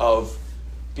 of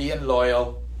being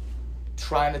loyal,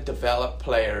 trying to develop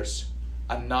players,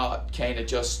 and not kind of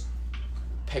just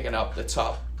picking up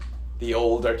the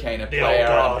older kind of player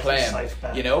and playing,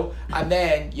 you know. And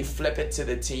then you flip it to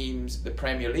the teams, the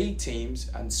Premier League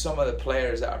teams, and some of the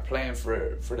players that are playing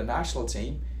for the national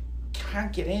team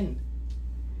can't get in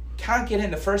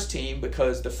the first team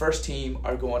because the first team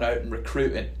are going out and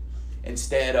recruiting,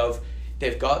 instead of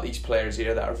they've got these players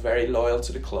here that are very loyal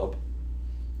to the club,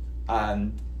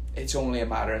 and it's only a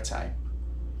matter of time,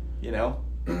 you know.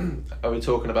 Are we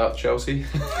talking about Chelsea?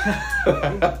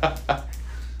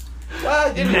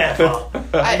 Well, never.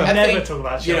 I never think, talk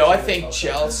about Chelsea. You know, I think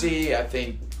Chelsea. I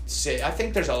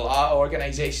think there's a lot of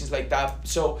organisations like that.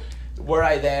 So where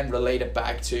I then relate it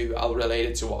back to, I'll relate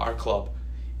it to our club,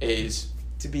 is,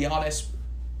 to be honest,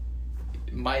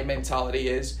 my mentality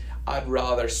is I'd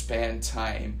rather spend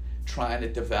time trying to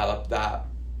develop that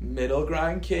middle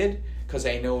ground kid, because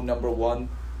I know, number one,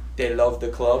 they love the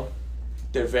club,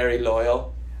 they're very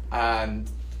loyal, and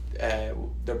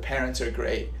their parents are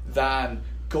great, than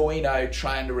going out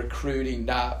trying to recruiting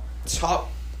that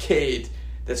top kid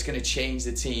that's going to change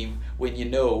the team when you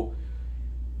know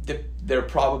they're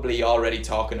probably already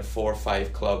talking to 4 or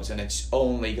 5 clubs and it's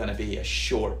only going to be a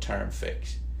short-term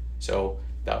fix. So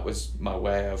that was my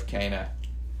way of kind of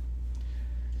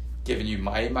giving you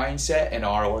my mindset in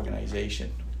our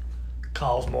organisation.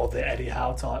 Carl's more the Eddie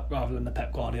Howe type rather than the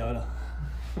Pep Guardiola.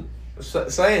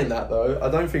 Saying that though, I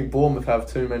don't think Bournemouth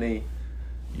have too many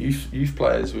youth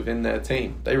players within their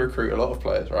team. They recruit a lot of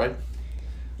players, right?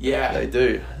 Yeah, they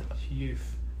do.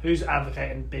 Youth. Who's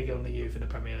advocating big on the youth in the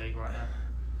Premier League right now?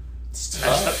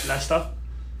 Leicester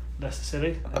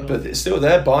City. But it's still,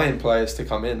 they're buying players to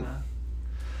come in.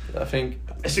 I think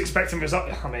it's expecting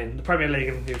results. I mean, the Premier League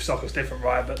and youth soccer is different,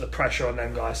 right? But the pressure on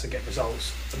them guys to get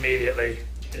results immediately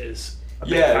is a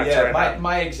big factor in that.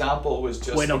 My example was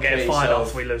just, we're not getting fined off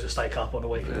if we lose a State Cup on the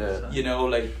weekend. Yeah. So. You know,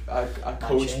 like a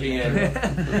coach being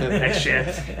next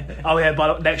year. Oh yeah,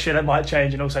 but next year that might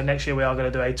change, and also next year we are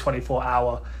going to do a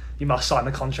 24-hour. You must sign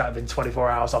the contract within 24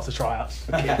 hours after tryouts.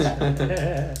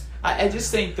 I just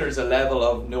think there's a level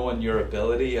of knowing your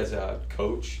ability as a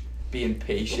coach, being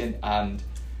patient, and,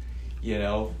 you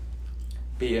know,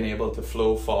 being able to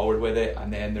flow forward with it.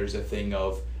 And then there's a thing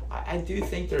of, I do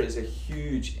think there is a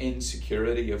huge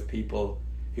insecurity of people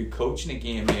who coach in a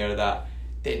game here, that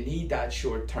they need that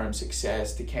short-term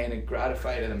success to kind of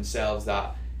gratify to themselves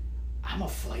that I'm a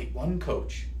Flight 1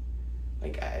 coach.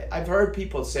 Like I've heard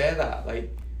people say that.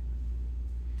 Like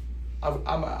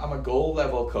I'm a goal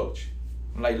level coach.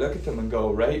 And I look at them and go,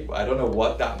 right, I don't know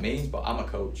what that means, but I'm a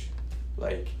coach.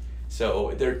 Like,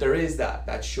 so there is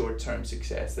that short term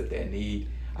success that they need.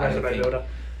 Resume builder.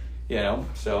 You know,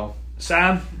 so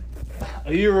Sam,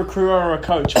 are you a recruiter or a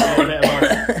coach? A bit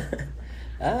of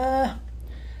both?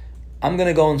 I'm going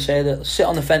to go and say that, sit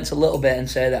on the fence a little bit and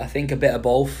say that I think a bit of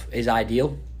both is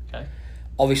ideal. Okay.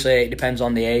 Obviously, it depends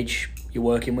on the age you're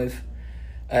working with.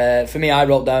 For me, I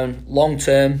wrote down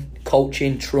long-term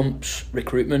coaching trumps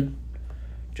recruitment,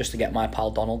 just to get my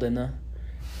pal Donald in there.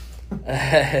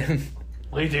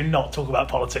 We do not talk about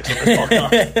politics on this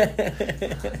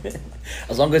podcast.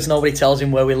 As long as nobody tells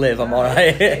him where we live, I'm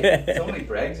alright. It's only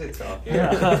Brexit talk. Yeah,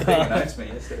 big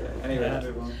announcement yesterday. Anyway,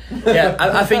 move on. Yeah,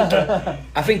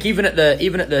 I think even at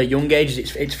the young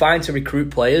ages, it's fine to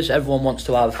recruit players. Everyone wants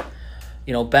to have,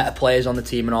 you know, better players on the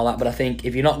team and all that. But I think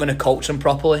if you're not going to coach them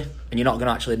properly and you're not going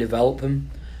to actually develop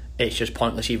them, it's just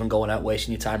pointless even going out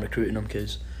wasting your time recruiting them,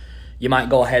 because you might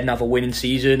go ahead and have a winning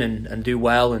season and do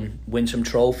well and win some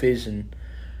trophies and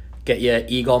get your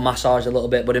ego massaged a little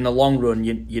bit, but in the long run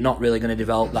you're not really going to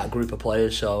develop that group of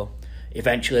players, so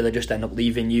eventually they just end up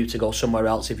leaving you to go somewhere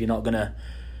else if you're not going to,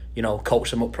 you know,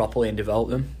 coach them up properly and develop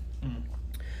them.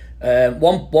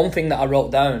 One thing that I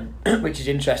wrote down, which is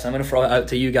interesting, I'm going to throw it out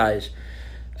to you guys.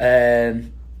 I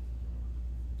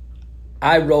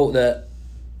wrote that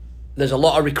there's a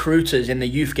lot of recruiters in the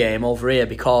youth game over here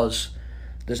because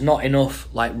there's not enough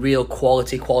like real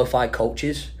quality qualified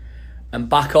coaches, and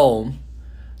back home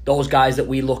those guys that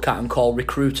we look at and call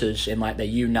recruiters in like the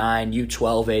U9,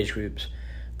 U12 age groups,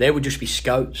 they would just be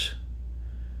scouts.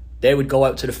 They would go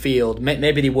out to the field.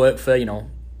 Maybe they work for, you know,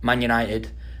 Man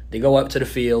United. They go out to the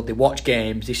field, they watch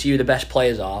games, they see who the best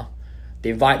players are,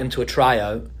 they invite them to a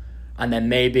tryout, and then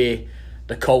maybe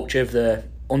the coach of the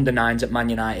under-9s at Man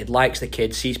United likes the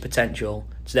kid, sees potential.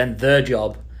 It's then their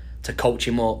job to coach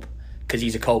him up because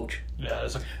he's a coach. Yeah.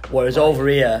 Whereas over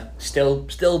here, still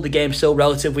the game's still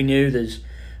relatively new. There's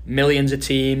millions of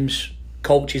teams,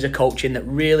 coaches are coaching that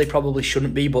really probably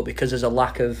shouldn't be, but because there's a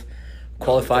lack of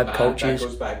qualified coaches. That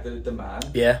goes back to the demand.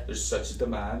 Yeah. There's such a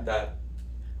demand that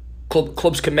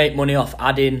clubs can make money off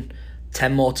adding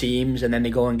 10 more teams, and then they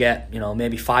go and get, you know,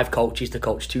 maybe 5 coaches to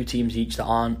coach 2 teams each that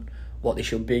aren't what they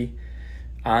should be.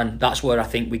 And that's where I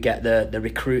think we get the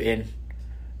recruiting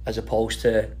as opposed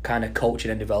to kind of coaching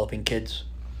and developing kids.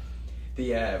 I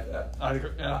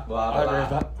agree. Yeah. Well, I agree with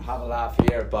that. Have a laugh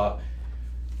here, but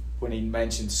when he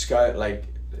mentioned scout, like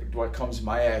what comes to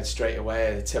my head straight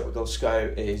away, the typical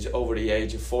scout is over the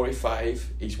age of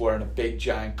 45. He's wearing a big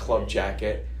giant club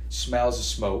jacket, smells of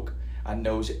smoke, and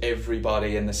knows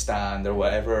everybody in the stand or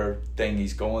whatever thing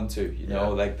he's going to. You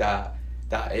know, like that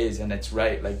is, and it's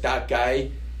right. Like that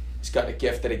guy, he's got the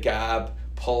gift of the gab,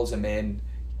 pulls him in.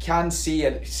 Can see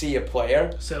a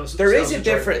player. There is a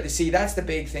difference. See, that's the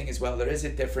big thing as well. There is a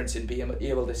difference in being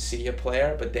able to see a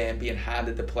player, but then being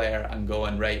handed the player and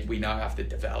going, right, we now have to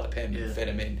develop him and fit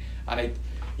him in. And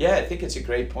I think it's a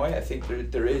great point. I think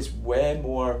there is way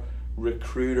more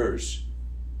recruiters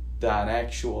than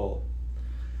actual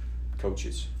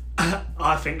coaches.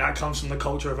 I think that comes from the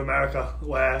culture of America,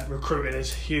 where recruiting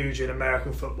is huge in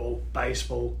American football,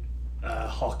 baseball,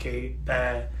 hockey.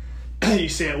 You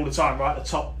see it all the time, right? The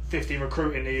top 50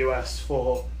 recruit in the US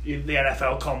for the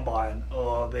NFL Combine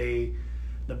or the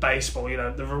baseball. You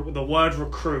know, the word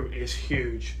recruit is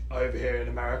huge over here in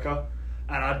America,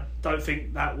 and I don't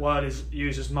think that word is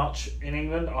used as much in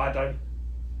England. I don't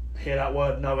hear that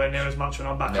word nowhere near as much when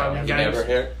I'm back home in games. Never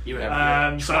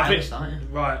hear. So I think,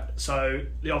 right. So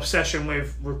the obsession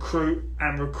with recruit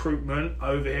and recruitment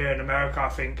over here in America, I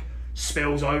think,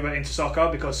 spills over into soccer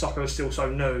because soccer is still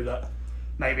so new that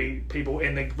maybe people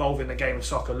involved in the game of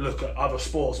soccer look at other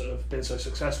sports that have been so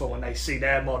successful when they see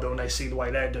their model and they see the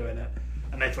way they're doing it,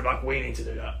 and they feel like we need to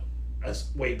do that as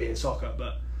we be in soccer.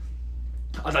 But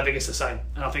I don't think it's the same.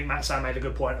 And I think Matt Sam made a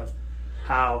good point of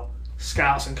how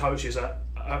scouts and coaches are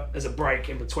there's a break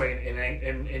in between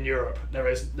in Europe.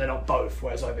 They're not both,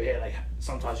 whereas over here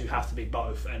sometimes you have to be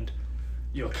both, and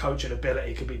your coaching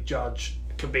ability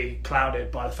could be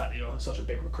clouded by the fact that you're such a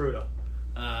big recruiter.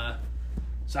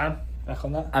 Sam, back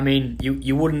on that. I mean,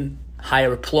 you wouldn't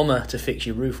hire a plumber to fix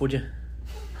your roof, would you?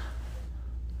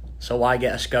 So why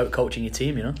get a scout coaching your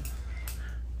team, you know?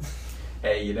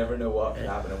 Hey, you never know what can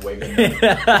happen in Wigan. You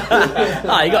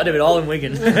got to do it all in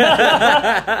Wigan.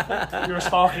 You're a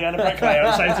Sparky and a bricklayer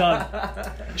at the same time.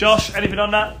 Josh, anything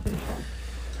on that?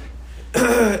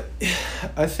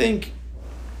 I think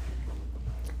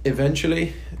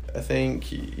eventually,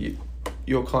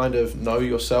 you'll kind of know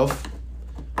yourself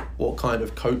what kind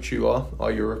of coach you are.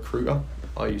 Are you a recruiter?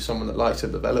 Are you someone that likes to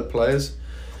develop players?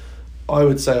 I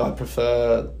would say I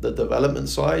prefer the development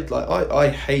side. Like I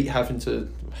hate having to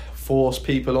force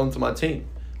people onto my team.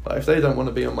 Like if they don't want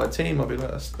to be on my team, I'll be like,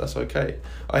 that's okay.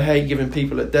 I hate giving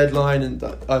people a deadline, and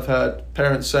I've heard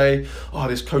parents say, "Oh,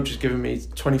 this coach is giving me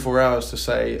 24 hours to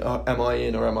say, am I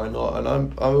in or am I not?" And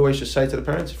I always just say to the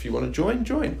parents, if you want to join,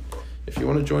 join. If you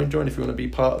want to join. If you want to be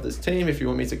part of this team, if you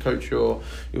want me to coach your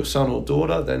son or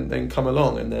daughter, then come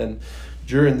along. And then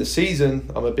during the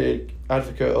season, I'm a big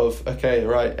advocate of, okay,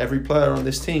 right, every player on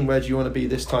this team, where do you want to be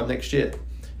this time next year?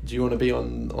 Do you want to be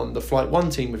on the Flight 1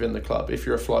 team within the club? If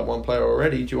you're a Flight 1 player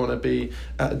already, do you want to be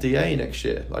at a DA next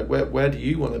year? Like, where do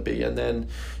you want to be? And then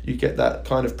you get that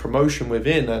kind of promotion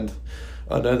within. And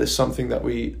I know there's something that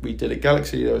we did at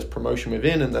Galaxy. There was promotion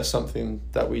within, and there's something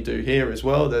that we do here as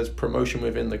well. There's promotion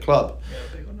within the club.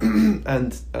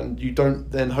 And you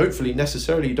don't then, hopefully,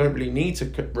 necessarily, you don't really need to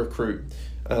recruit.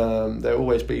 There'll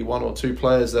always be one or two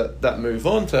players that move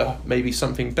on to maybe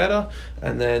something better,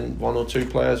 and then one or two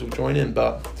players will join in.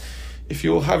 But if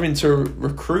you're having to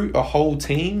recruit a whole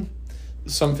team,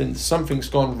 something's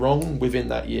gone wrong within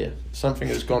that year. Something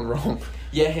has gone wrong.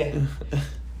 Yeah.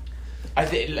 I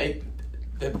think like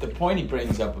the point he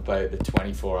brings up about the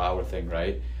 24-hour thing,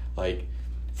 right? Like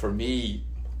for me,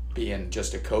 being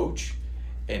just a coach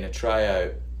in a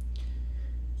tryout,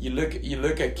 you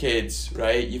look at kids,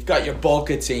 right? You've got your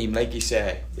bulk of team, like you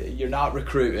say. You're not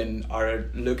recruiting or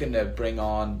looking to bring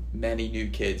on many new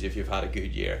kids if you've had a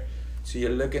good year. So you're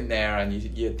looking there and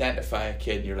you identify a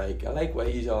kid and you're like, I like what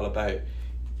he's all about.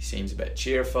 He seems a bit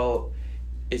cheerful.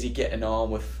 Is he getting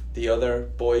on with the other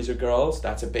boys or girls?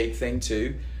 That's a big thing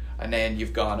too. And then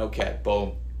you've gone, okay,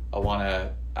 boom, I want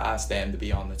to ask them to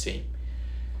be on the team.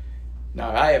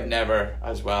 Now, I have never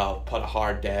as well put a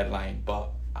hard deadline, but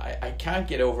I can't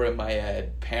get over in my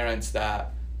head parents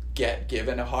that get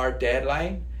given a hard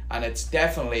deadline, and it's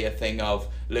definitely a thing of,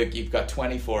 look, you've got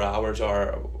 24 hours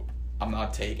or I'm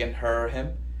not taking her or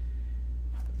him.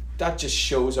 That just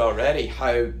shows already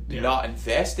how not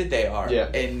invested they are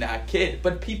in that kid.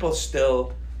 But people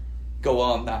still go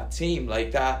on that team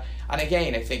like that. And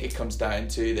again, I think it comes down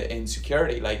to the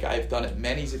insecurity. Like I've done it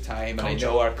many a time, and I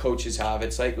know our coaches have.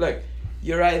 It's like, look,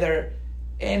 you're either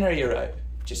in or you're out.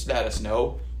 Just let us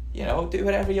know. You know, do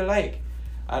whatever you like.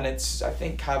 And it's, I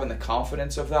think, having the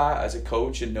confidence of that as a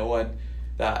coach and knowing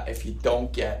that if you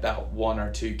don't get that one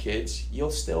or two kids,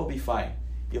 you'll still be fine.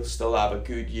 You'll still have a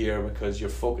good year because you're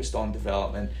focused on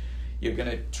development. You're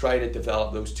going to try to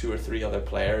develop those two or three other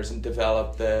players and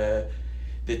develop the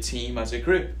team as a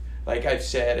group. Like I've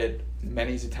said it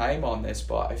many a time on this,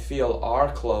 but I feel our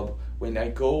club, when I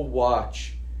go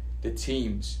watch the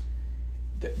teams,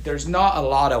 there's not a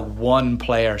lot of one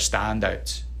player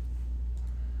standouts.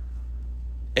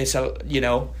 It's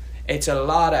a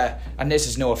lot of, and this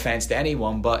is no offense to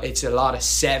anyone, but it's a lot of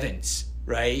sevens,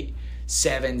 right?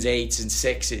 7s, 8s, and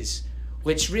 6s,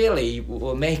 which really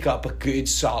will make up a good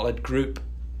solid group,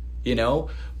 you know.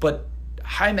 But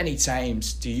how many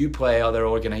times do you play other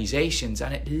organisations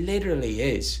and it literally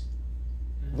is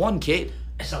one kid?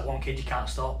 It's that one kid you can't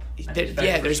stop.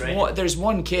 There's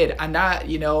one kid, and that,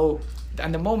 you know,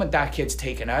 and the moment that kid's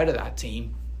taken out of that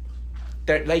team,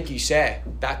 like you say,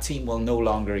 that team will no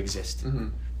longer exist. Mm-hmm.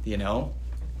 You know.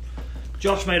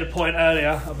 Josh made a point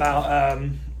earlier about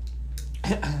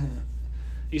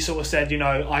you sort of said, you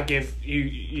know,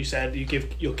 you said you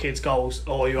give your kids goals,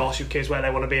 or you ask your kids where they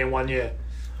want to be in 1 year.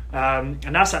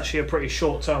 And that's actually a pretty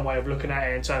short-term way of looking at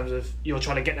it in terms of you're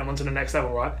trying to get them onto the next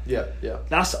level, right? Yeah.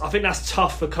 I think that's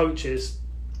tough for coaches.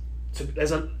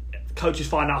 Coaches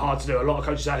find that hard to do. A lot of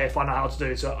coaches out here find that hard to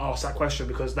do, to ask that question,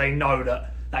 because they know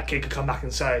that kid could come back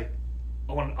and say,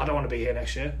 I don't want to be here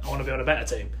next year. I want to be on a better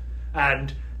team.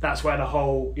 And that's where the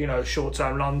whole, you know,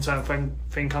 short-term, long-term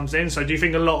thing comes in. So do you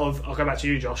think I'll go back to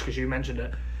you, Josh, because you mentioned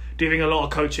it. Do you think a lot of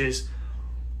coaches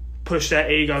push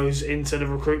their egos into the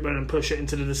recruitment and push it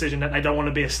into the decision that they don't want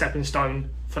to be a stepping stone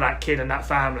for that kid and that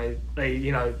family? They,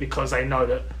 you know, because they know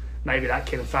that maybe that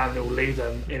kid and family will leave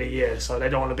them in a year, so they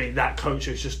don't want to be that coach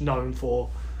who's just known for,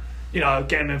 you know,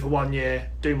 get them in for 1 year,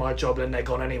 do my job, then they're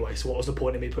gone anyway. So what was the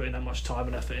point of me putting that much time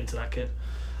and effort into that kid?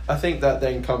 I think that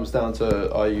then comes down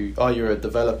to, are you a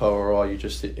developer, or are you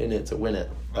just in it to win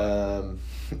it?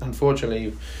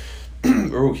 Unfortunately,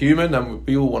 we're all human and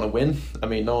we all want to win. I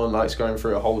mean, no one likes going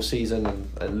through a whole season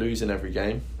and losing every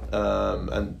game.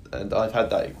 And I've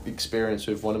had that experience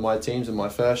with one of my teams in my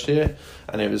first year,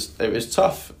 and it was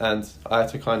tough, and I had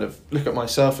to kind of look at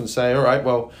myself and say, all right,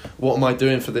 well, what am I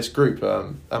doing for this group?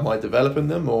 Am I developing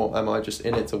them, or am I just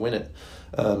in it to win it?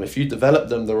 If you develop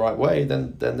them the right way,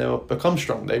 then they'll become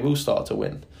strong. They will start to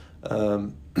win.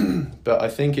 But I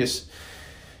think it's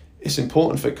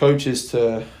important for coaches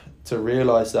to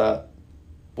realise that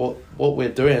what we're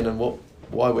doing and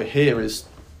why we're here is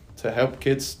to help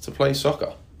kids to play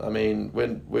soccer. I mean,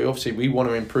 when we want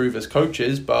to improve as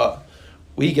coaches, but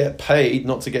we get paid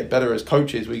not to get better as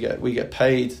coaches. We get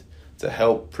paid to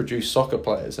help produce soccer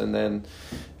players, and then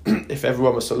if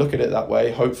everyone was to look at it that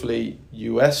way, hopefully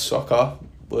US soccer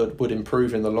would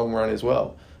improve in the long run as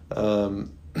well.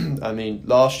 I mean,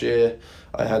 last year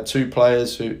I had 2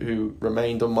 players who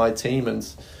remained on my team, and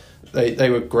they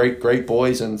were great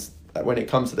boys. And when it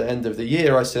comes to the end of the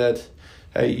year, I said,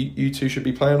 hey, you 2 should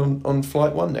be playing on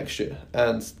Flight 1 next year.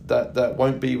 And that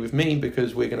won't be with me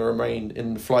because we're going to remain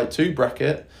in the Flight 2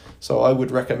 bracket. So I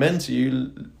would recommend to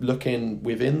you looking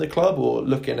within the club or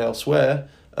looking elsewhere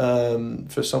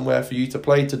for somewhere for you to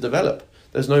play to develop.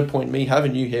 There's no point me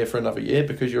having you here for another year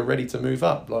because you're ready to move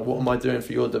up. Like, what am I doing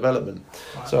for your development?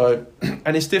 Wow. So,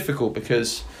 and it's difficult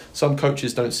because some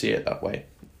coaches don't see it that way.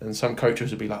 And some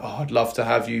coaches would be like, oh, I'd love to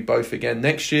have you both again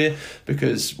next year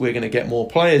because we're going to get more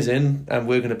players in and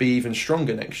we're going to be even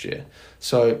stronger next year.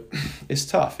 So it's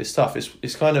tough.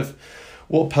 It's kind of,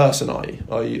 what person are you?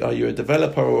 Are you a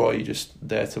developer or are you just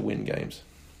there to win games?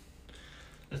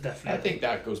 Definitely. I think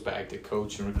that goes back to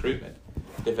coach and recruitment,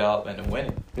 development and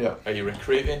winning. Yeah. Are you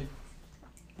recruiting?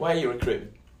 Why are you recruiting?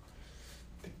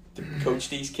 To coach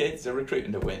these kids, they're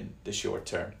recruiting to win the short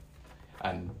term,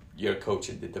 and you're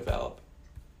coaching to develop.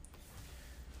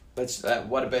 Let's talk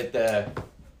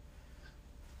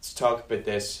about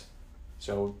this.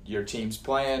 So your team's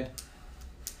playing,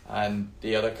 and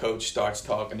the other coach starts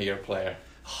talking to your player.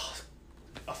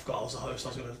 I forgot I was the host. I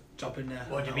was going to jump in there.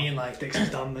 What do you mean, like Dixon's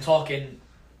done this? Talking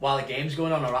while the game's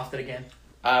going on or after the game?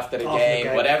 After the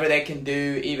game, whatever they can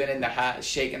do, even in the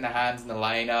shaking the hands in the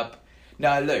lineup.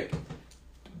 Now look,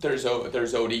 there's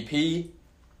ODP,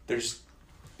 there's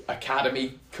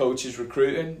academy coaches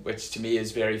recruiting, which to me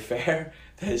is very fair.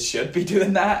 They should be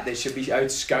doing that. They should be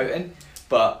out scouting,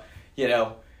 but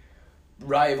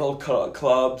rival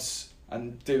clubs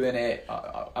and doing it,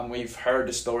 and we've heard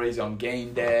the stories on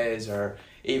game days or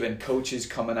even coaches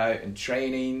coming out in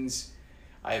trainings.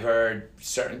 I've heard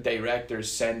certain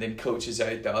directors sending coaches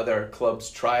out to other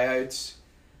clubs' tryouts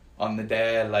on the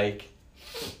day. Like,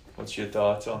 what's your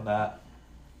thoughts on that?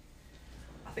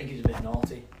 I think it's a bit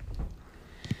naughty.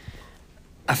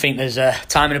 I think there's a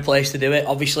time and a place to do it.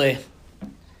 Obviously,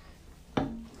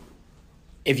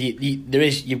 if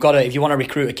you want to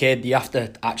recruit a kid, you have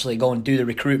to actually go and do the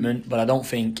recruitment. But I don't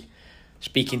think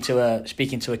speaking to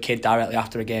a kid directly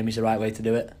after a game is the right way to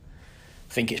do it.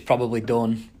 I think it's probably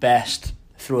done best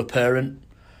through a parent.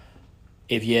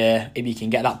 If you can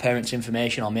get that parent's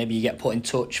information, or maybe you get put in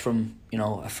touch from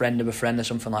a friend of a friend or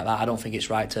something like that, I don't think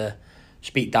it's right to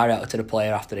speak directly to the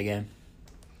player after the game.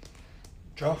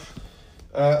 Josh?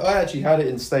 I actually had it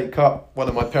in State Cup. One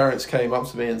of my parents came up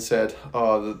to me and said,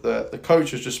 "Oh, the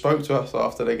coach has just spoke to us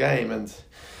after the game." And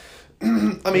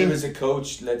I mean, who was the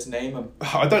coach? Let's name him.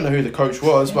 I don't know who the coach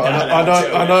was, but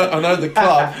I know the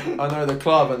club. I know the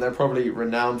club, and they're probably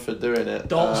renowned for doing it.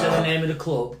 Don't say the name of the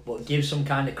club, but give some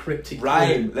kind of cryptic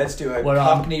rhyme. Let's do a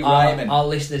Cockney rhyming. Our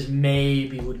listeners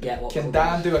maybe would get what. Can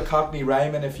Dan do a Cockney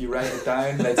rhyming if you write it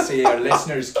down? Let's see our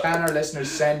listeners. Can our listeners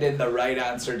send in the right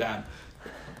answer, Dan?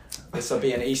 This will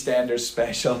be an EastEnders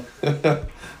special.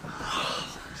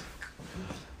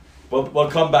 We'll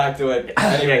come back to it.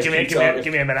 Anyways,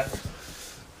 give me a minute.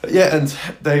 Yeah, and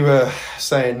they were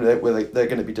saying that they're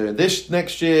going to be doing this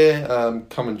next year.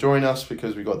 Come and join us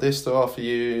because we got this to offer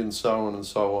you, and so on and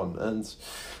so on. And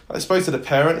I spoke to the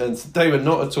parent, and they were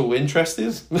not at all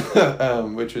interested.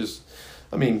 Which was,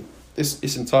 I mean,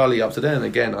 it's entirely up to them.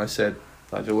 Again,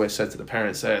 I've always said to the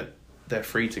parents that they're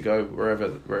free to go wherever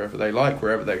they like,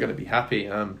 wherever they're going to be happy.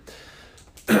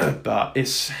 But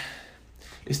it's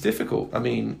difficult. I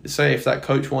mean, say if that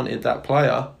coach wanted that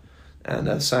player, and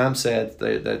as Sam said,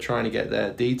 they're trying to get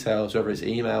their details, whether it's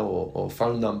email or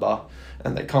phone number,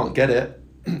 and they can't get it.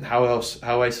 How else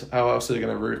are they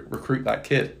going to recruit that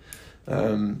kid?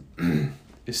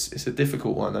 It's a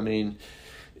difficult one. I mean,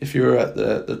 if you're at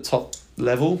the top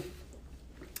level,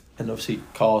 and obviously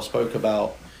Carl spoke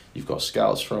about you've got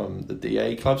scouts from the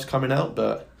DA clubs coming out,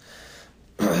 but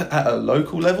at a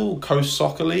local level, Coast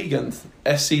Soccer League and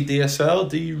SCDSL,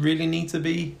 do you really need to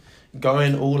be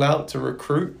going all out to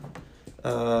recruit?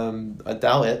 I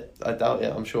doubt it.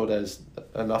 I'm sure there's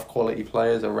enough quality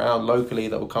players around locally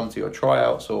that will come to your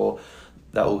tryouts or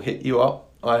that will hit you up.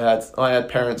 I had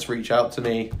parents reach out to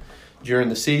me during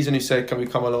the season who said, can we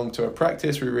come along to a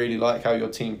practice? We really like how your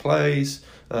team plays.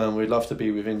 We'd love to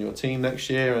be within your team next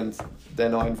year. And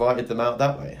then I invited them out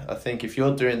that way. I think if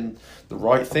you're doing the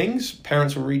right things,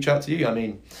 parents will reach out to you. I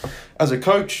mean, as a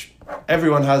coach,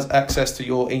 everyone has access to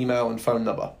your email and phone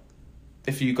number.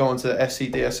 If you go onto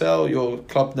SCDSL, your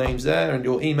club name's there and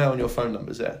your email and your phone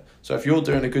number's there. So if you're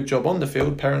doing a good job on the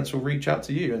field, parents will reach out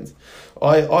to you. And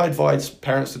I advise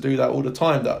parents to do that all the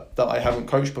time that I haven't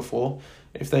coached before.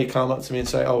 If they come up to me and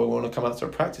say, we want to come out to a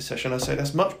practice session, I say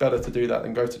that's much better to do that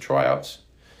than go to tryouts.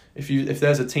 If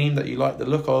there's a team that you like the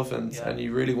look of and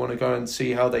you really want to go and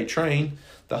see how they train,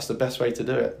 that's the best way to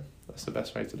do it.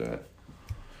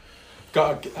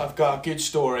 I've got a good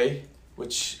story,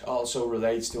 which also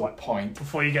relates to a point.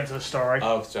 Before you get to the story.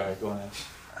 Oh, sorry, go on.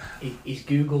 He's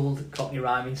googled Cockney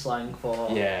rhyming slang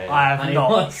for. Yeah. I have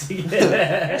not.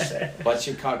 What's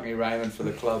your Cockney rhyming for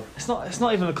the club? It's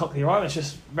not even a Cockney rhyme. It's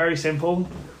just very simple.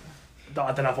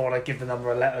 I don't know if I want to give the number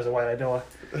of letters away. Do I?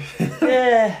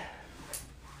 Yeah.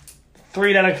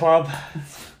 3-letter club,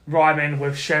 rhyming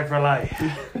with Chevrolet.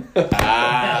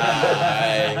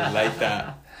 I like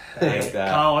that.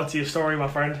 Carl, on to your story, my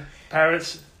friend.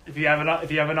 Parents, if you have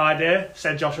an idea,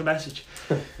 send Josh a message.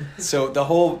 So the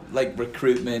whole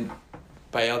recruitment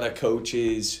by other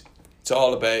coaches, it's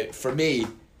all about, for me,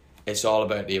 it's all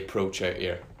about the approach out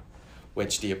here,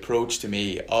 which the approach to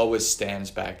me always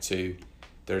stems back to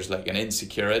there's an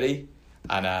insecurity.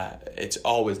 And it's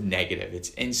always negative. It's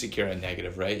insecure and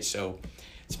negative, right? So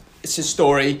it's a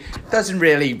story. It doesn't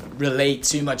really relate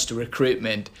too much to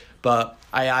recruitment, but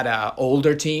I had an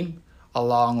older team a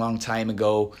long time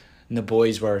ago, and the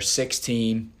boys were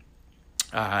 16,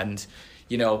 and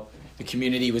the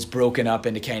community was broken up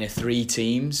into kind of 3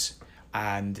 teams,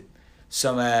 and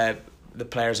some of the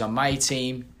players on my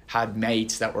team had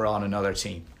mates that were on another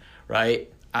team,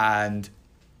 right? And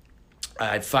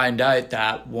I found out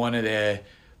that one of the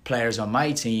players on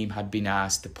my team had been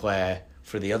asked to play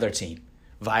for the other team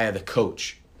via the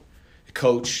coach. The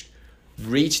coach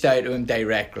reached out to him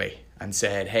directly and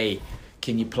said, hey,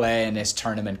 can you play in this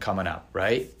tournament coming up,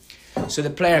 right? So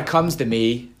the player comes to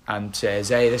me and says,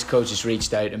 hey, this coach has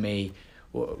reached out to me.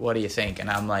 What do you think? And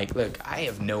I'm like, look, I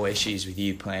have no issues with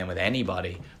you playing with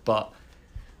anybody, but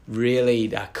really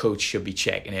that coach should be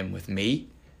checking in with me.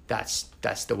 That's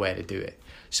the way to do it.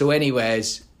 So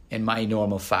anyways, in my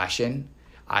normal fashion,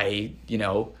 I,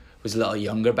 was a little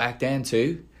younger back then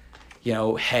too,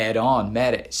 head on,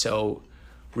 met it. So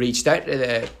reached out to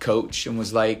the coach and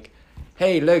was like,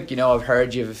 hey, look, I've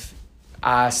heard you've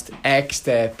asked X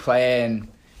to play in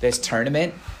this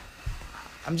tournament.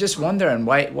 I'm just wondering,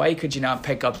 why could you not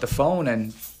pick up the phone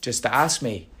and just ask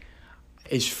me?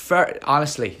 His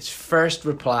first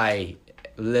reply,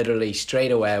 literally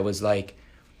straight away, was like,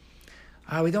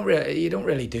 you don't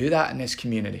really do that in this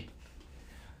community.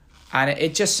 And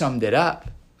it just summed it up.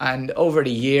 And over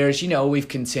the years, we've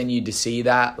continued to see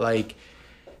that,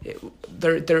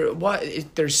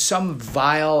 there's some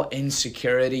vile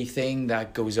insecurity thing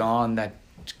that goes on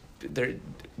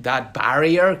that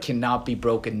barrier cannot be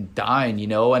broken down,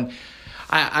 And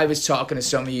I was talking to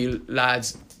some of you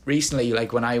lads recently,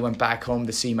 when I went back home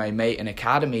to see my mate in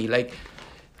academy,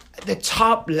 the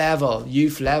top level,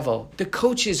 youth level, the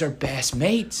coaches are best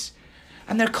mates.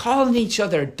 And they're calling each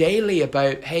other daily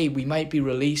about, hey, we might be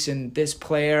releasing this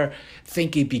player,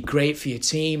 think he'd be great for your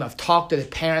team. I've talked to the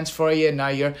parents for you, and now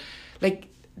you're...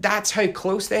 that's how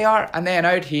close they are. And then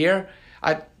out here,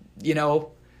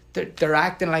 they're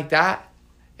acting like that.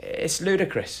 It's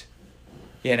ludicrous.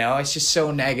 It's just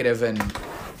so negative, and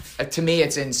to me,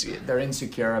 they're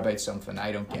insecure about something.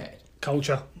 I don't get it.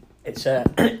 Culture. It's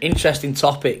an interesting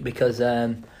topic because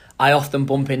I often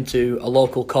bump into a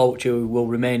local coach who will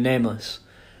remain nameless.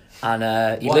 And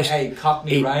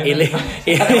Cockney rhyming? Write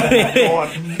it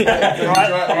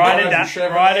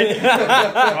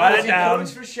down.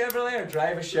 Coach for Chevrolet or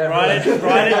drive a Chevrolet?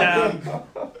 Write it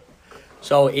down.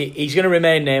 So he's going to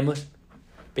remain nameless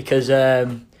because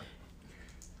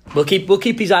we'll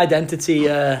keep his identity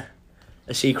a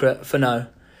secret for now.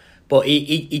 But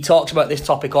he talks about this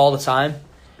topic all the time,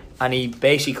 and he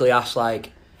basically asks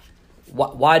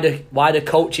why do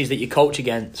coaches that you coach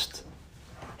against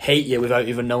hate you without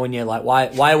even knowing you? Why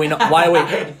are we not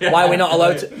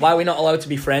allowed to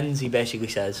be friends? He basically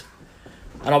says,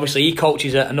 and obviously he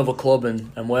coaches at another club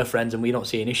and we're friends and we don't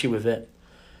see an issue with it.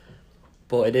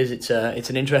 But it's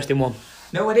an interesting one.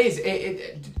 No, it is.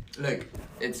 Look,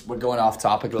 we're going off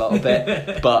topic a little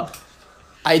bit, but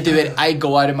I do it. I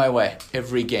go out of my way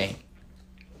every game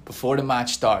before the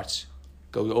match starts.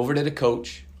 Go over to the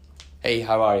coach. Hey,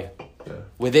 how are you? Yeah.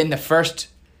 Within the first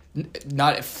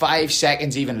not 5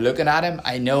 seconds even looking at him,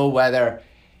 I know whether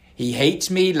he hates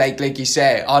me, like you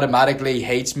say, automatically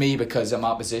hates me because I'm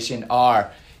opposition, or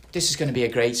this is going to be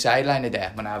a great sideline today.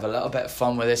 I'm going to have a little bit of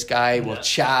fun with this guy. We'll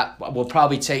chat. We'll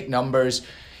probably take numbers.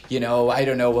 I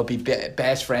don't know. We'll be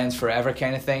best friends forever,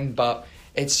 kind of thing. But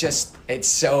it's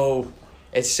so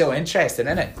interesting,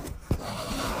 isn't it?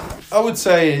 I would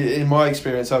say, in my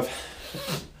experience, I've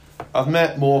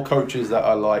met more coaches that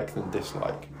I like than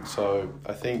dislike. So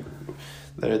I think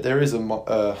there is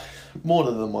more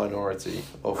than the minority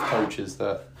of coaches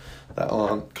that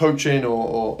aren't coaching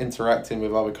or interacting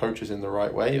with other coaches in the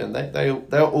right way, and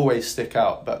they'll always stick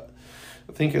out. But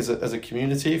I think as a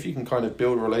community, if you can kind of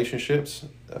build relationships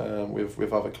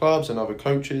with other clubs and other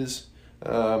coaches,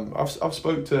 I've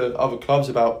spoke to other clubs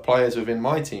about players within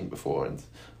my team before, and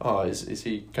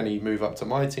can he move up to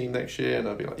my team next year? And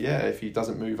I'd be like, yeah, if he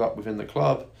doesn't move up within the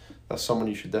club, that's someone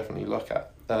you should definitely look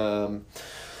at.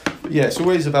 But yeah, it's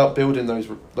always about building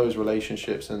those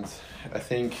relationships, and I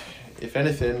think if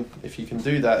anything, if you can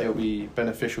do that, it'll be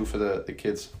beneficial for the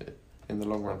kids in the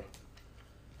long run.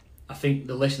 I think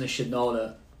the listeners should know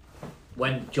that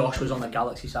when Josh was on the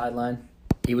Galaxy sideline,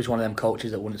 he was one of them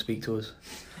coaches that wouldn't speak to us.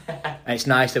 And it's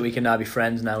nice that we can now be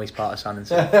friends. Now he's part of Sandon.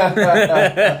 That's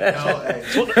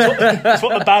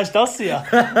what the badge does to you.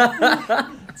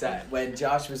 When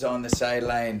Josh was on the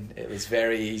sideline, it was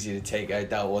very easy to take out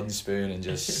that wooden spoon and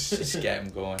just get him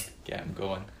going.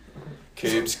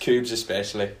 Cubes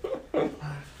especially.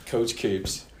 Coach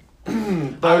Cubes.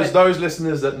 Those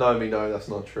listeners that know me know that's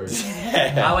not true.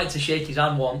 I went to shake his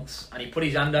hand once, and he put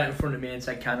his hand out in front of me and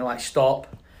said, kind of like, stop.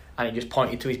 And he just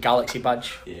pointed to his Galaxy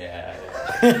badge. Yeah.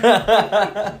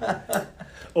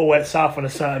 All went south when a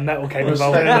certain metal came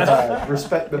involved.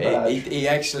 Respect the badge. He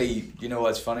actually,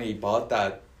 what's funny, he bought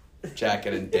that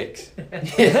jacket in Dick's.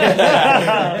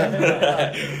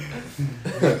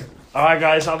 Alright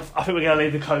guys, I think we're going to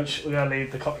leave the coach, we're going to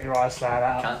leave the Cockney Rice lad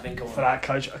out. Can't think of for that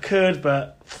coach. I could,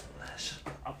 but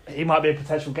he might be a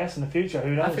potential guest in the future,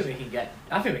 who knows? I think we can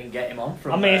get him on.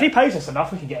 From, if he pays us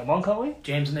enough, we can get him on, can't we?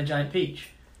 James and the Giant Peach.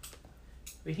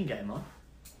 We can get him on.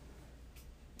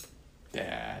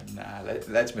 Yeah,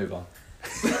 let's move on.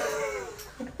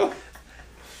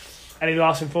 Any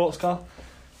lasting thoughts, Carl?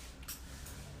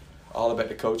 All about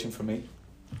the coaching for me.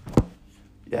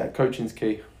 Yeah, coaching's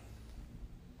key.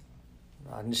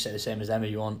 I can just say the same as them if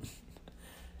you want.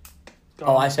 Go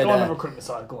on, I said... Go on the recruitment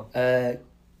side, go on.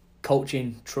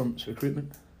 Coaching trumps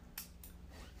recruitment.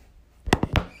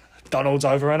 Donald's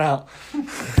over and out.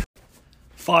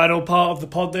 Final part of the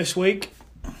pod this week.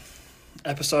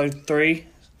 Episode 3,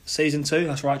 Season 2.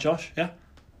 That's right, Josh? Yeah?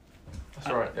 That's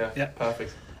right, yeah.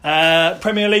 Perfect.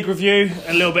 Premier League review,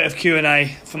 a little bit of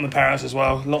Q&A from the parents as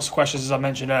well. Lots of questions, as I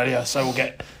mentioned earlier, so we'll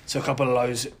get to a couple of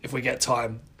those if we get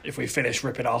time, if we finish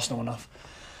ripping Arsenal enough.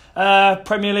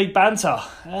 Premier League banter.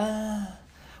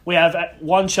 We have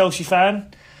one Chelsea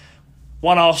fan,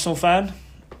 one Arsenal fan,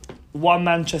 one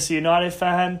Manchester United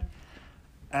fan,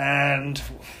 and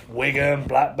Wigan,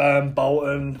 Blackburn,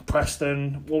 Bolton,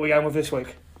 Preston. What are we going with this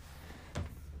week?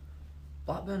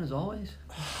 Blackburn as always.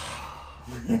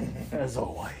 As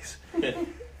always.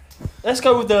 Let's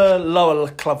go with the lower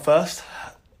club first.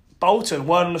 Bolton,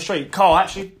 word on the street. Carl,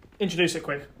 actually, introduce it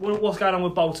quick. What's going on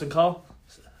with Bolton, Carl?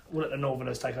 We'll let the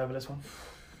Northerners take over this one.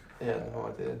 Yeah, no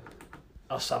idea.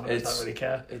 Us Southerners don't really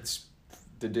care. It's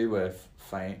to do with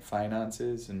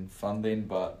finances and funding,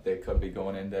 but they could be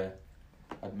going into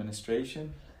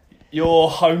administration. Your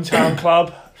hometown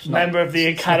club, member of the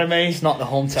academy. It's not the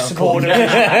hometown supported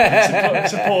club.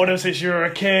 Supported since you were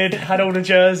a kid. Had all the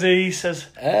jerseys. As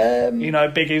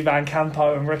Biggie Van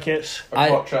Campo and Ricketts. I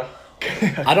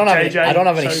don't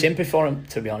have any sympathy for him,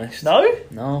 to be honest.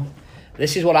 No.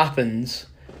 This is what happens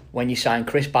when you sign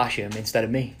Chris Basham instead of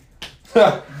me.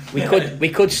 We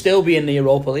could still be in the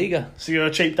Europa League. So you're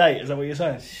a cheap date, is that what you're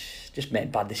saying? Just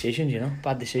made bad decisions,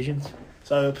 Bad decisions.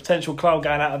 So a potential club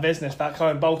going out of business back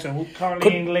home, Bolton,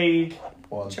 currently in League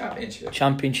One.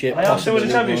 Championship. They are still in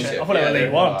the Championship. I thought they were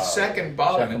League One. Second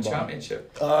bottom in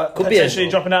Championship. Could potentially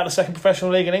dropping out the second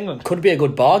professional league in England. Could be a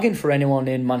good bargain for anyone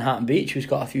in Manhattan Beach who's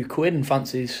got a few quid and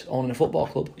fancies owning a football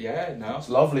club. Yeah, no. It's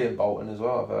lovely in Bolton as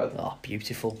well, I've heard. Oh,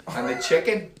 beautiful. And the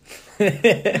chicken. They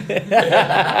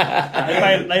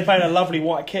play in a lovely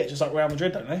white kit, just like Real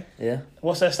Madrid, don't they? Yeah.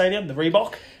 What's their stadium? The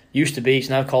Reebok? Used to be. It's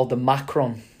now called the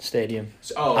Macron Stadium.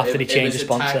 After they changed the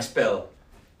sponsor.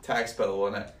 Tax bill,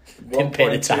 wasn't it? Didn't pay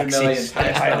the taxes.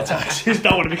 Taxes.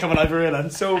 Don't want to be coming over here then.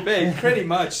 So big, pretty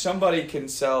much. Somebody can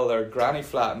sell their granny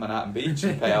flat in Manhattan Beach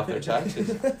and pay off their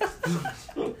taxes.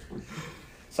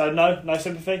 So no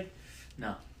sympathy?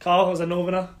 No. Carl, as a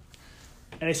Northerner?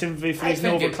 Any sympathy for I these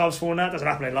think northern it- clubs for that? Doesn't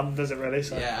happen in London, does it really?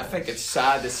 So. Yeah, I think it's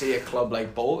sad to see a club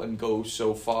like Bolton go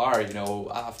so far, you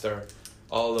know, after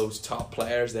all those top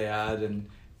players they had and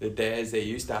the days they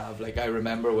used to have. Like, I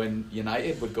remember when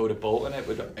United would go to Bolton, it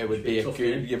would be a tough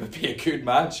good game. it would be a good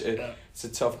match. Yeah. It's a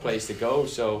tough place to go,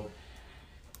 so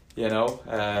you know,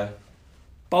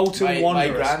 Bolton my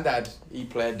Wanderers. granddad, he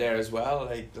played there as well.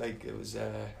 Like it was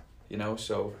you know,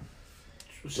 so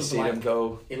to see Something them like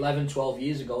go. 11, 12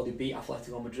 years ago, they beat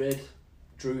Atletico Madrid,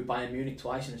 drew Bayern Munich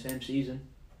twice in the same season.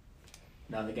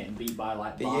 Now they're getting beat by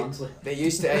like Barnsley. They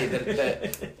used to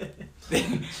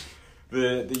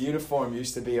the uniform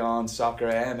used to be on Soccer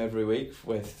AM every week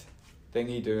with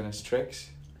Thingy doing his tricks.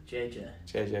 JJ.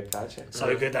 JJ Patrick.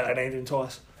 So good that they named him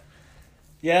twice.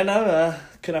 Yeah, no,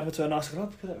 could happen to a nice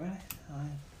club, could it really?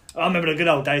 I remember the good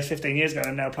old days 15 years ago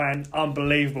and they were playing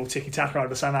unbelievable tiki-taka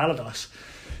over Sam Allardyce.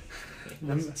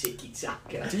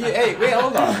 Tiki-taka. Wait,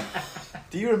 hold on.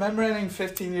 Do you remember anything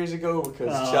 15 years ago?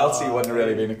 Because Chelsea wouldn't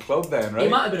really been a club then, right? He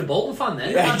might have been a Bolton fan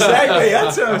then. Yeah, exactly,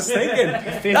 that's what I was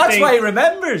thinking. That's why he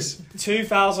remembers.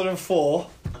 2004,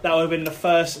 that would have been the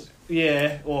first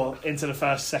year, or into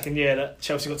the second year, that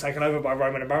Chelsea got taken over by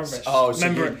Roman Abramovich. Oh, so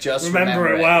remember you just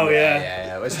remember it well, yeah.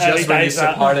 Yeah. It was Early just when you days,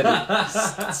 that. supported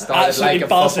it. Started Absolutely like a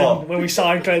buzzing football. when we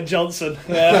signed Glenn Johnson.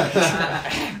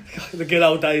 Yeah. The good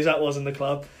old days that was in the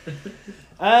club.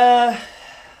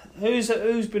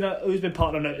 Who's been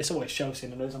part of the news? It's always Chelsea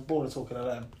in the news. I'm bored of talking to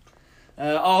them.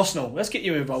 Arsenal. Let's get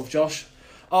you involved, Josh.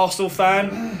 Arsenal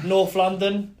fan, North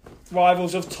London,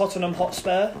 rivals of Tottenham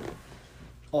Hotspur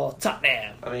or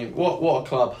Tottenham. I mean, what a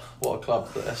club! What a club!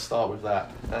 Let's start with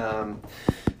that.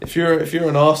 If you're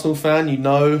an Arsenal fan, you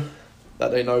know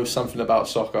that they know something about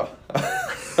soccer.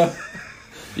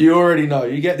 You already know.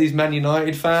 You get these Man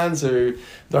United fans who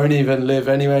don't even live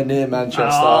anywhere near Manchester.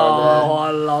 Oh,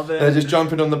 I love it. They're just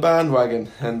jumping on the bandwagon,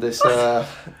 and this.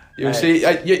 You'll see.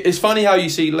 It's funny how you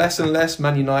see less and less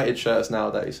Man United shirts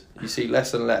nowadays. You see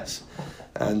less and less,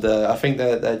 and I think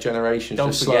their generation's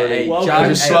Don't just forget, slowly, Josh- they're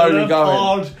just slowly going.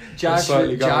 Pod. Josh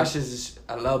slowly going. Josh is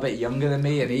a little bit younger than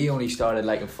me, and he only started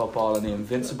liking football in the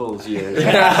Invincibles years.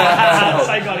 Same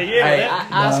kind of year, Hey,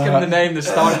 innit? ask him to name the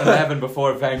starting 11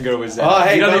 before Wenger was in. Oh,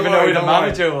 hey, you don't don't even worry, know who the don't worry.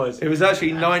 manager was. It was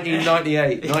actually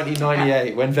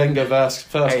 1998 when Wenger first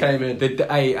came in.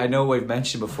 I know we've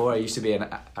mentioned before, I used to be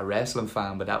a wrestling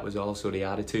fan, but that was also the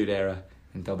Attitude Era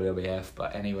in WWF.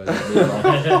 But anyway,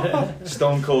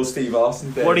 Stone Cold Steve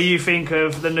Austin days. What do you think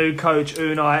of the new coach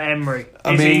Unai Emery?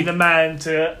 I Is he mean- the man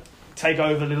to take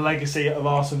over the legacy of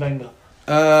Arsene Wenger?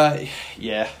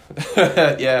 Yeah,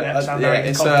 Sound very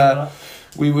It's confident,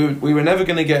 we were never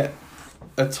going to get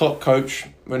a top coach.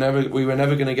 We were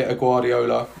never going to get a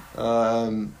Guardiola,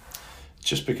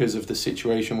 just because of the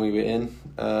situation we were in.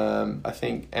 I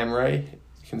think Emery,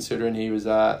 considering he was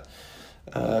at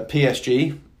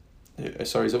PSG,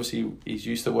 he's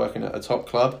used to working at a top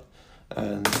club,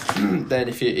 and then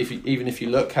if you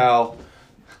look how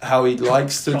he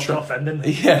likes to try,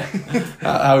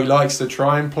 how he likes to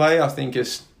try and play, I think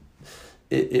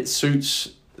it suits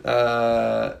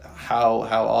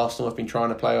how Arsenal have been trying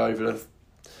to play over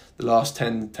the last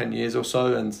 10 years or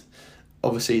so, and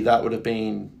obviously that would have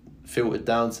been filtered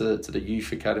down to the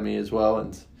youth academy as well,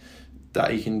 and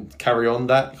that he can carry on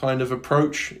that kind of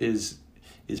approach is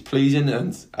pleasing.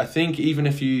 And I think even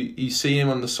if you see him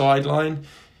on the sideline,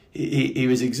 he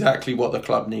was exactly what the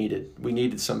club needed. We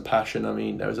needed some passion. I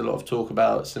mean, there was a lot of talk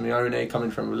about Simeone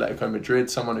coming from Atletico Madrid,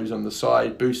 someone who's on the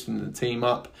side, boosting the team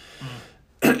up.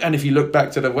 And if you look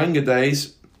back to the Wenger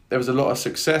days, there was a lot of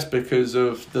success because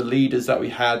of the leaders that we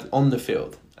had on the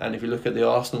field. And if you look at the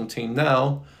Arsenal team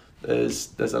now,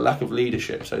 there's a lack of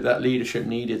leadership. So that leadership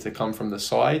needed to come from the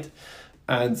side.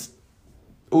 And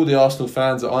all the Arsenal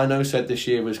fans that I know said this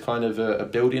year was kind of a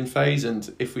building phase, and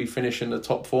if we finish in the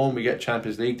top four and we get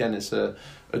Champions League, then it's a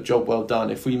job well done.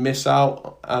 If we miss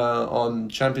out on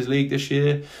Champions League this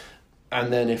year,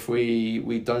 and then if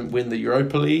we don't win the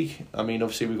Europa League, I mean,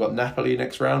 obviously we've got Napoli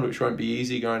next round, which won't be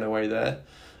easy going away there.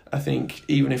 I think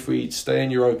even if we stay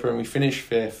in Europa and we finish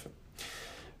fifth,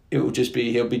 he'll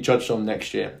be judged on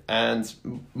next year. And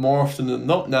more often than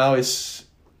not now, it's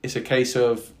a case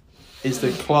of, is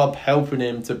the club helping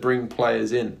him to bring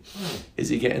players in? Is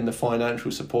he getting the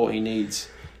financial support he needs?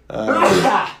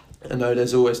 I know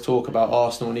there's always talk about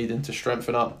Arsenal needing to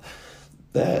strengthen up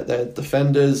their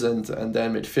defenders and their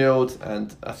midfield,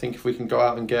 and I think if we can go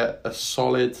out and get a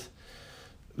solid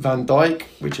Van Dijk,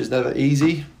 which is never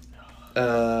easy,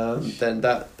 then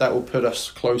that will put us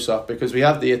closer, because we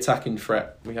have the attacking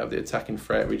threat. We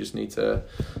just need to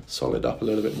solid up a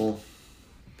little bit more.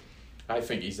 I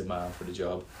think he's the man for the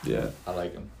job. Yeah. I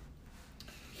like him.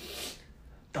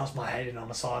 does my head in on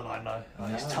the sideline though.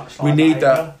 Like, his No. touchline We need behaviour.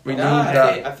 that. We need No,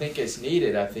 that. I think it's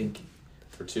needed. I think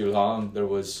for too long there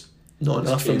was Not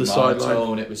enough too on the sideline.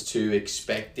 monotone. It was too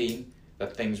expecting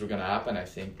that things were going to happen. I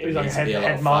think He was there like a needs to be a lot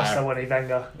of headmaster fire. when he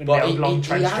Wenger in But the old long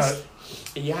trench coat.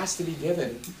 he has to be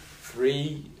given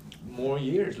 3 more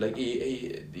years. Like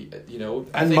he you know,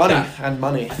 I And think money. that- And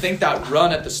money. I think that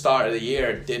run at the start of the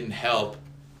year didn't help.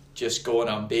 Just going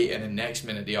unbeaten, and next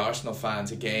minute the Arsenal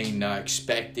fans again now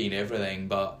expecting everything.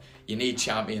 But you need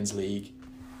Champions League.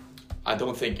 I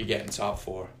don't think you're getting top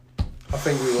 4. I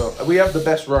think we will. We have the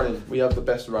best running. We have the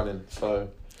best running. So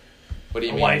What do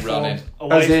you Away mean running?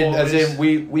 form. as in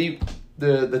we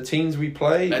the teams we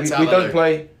play. Let's We have a don't look.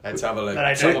 play. Let's have a look. No,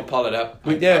 they do. Someone pull it up.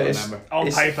 We- I yeah, can't it's- remember. On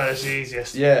It's- paper, it's the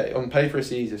easiest. Yeah, on paper it's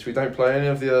the easiest. We don't play any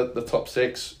of the top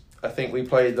 6. I think we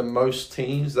play the most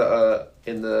teams that are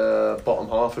in the bottom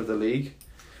half of the league.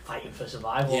 Fighting for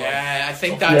survival. Yeah, I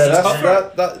think Yeah, that's yeah,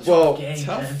 tougher. that. Well, Game,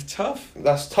 Tough, man. tough.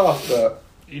 that's tough, but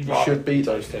You'd we rather- should beat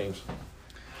those teams.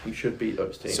 We should beat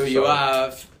those teams. So you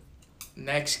have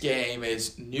next game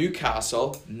is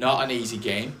Newcastle, not an easy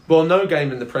game. Well, no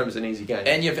game in the Prem is an easy game.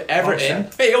 Then you've Everton.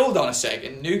 Hey, hold on a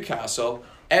second. Newcastle,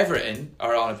 Everton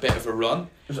are on a bit of a run,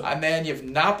 and then you've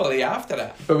Napoli after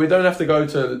that. But we don't have to go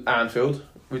to Anfield.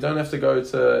 We don't have to go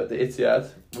to the Etihad.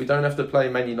 We don't have to play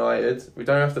Man United. We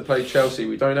don't have to play Chelsea.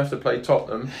 We don't have to play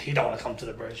Tottenham. You don't want to come to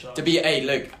the bridge. Though. To be, hey,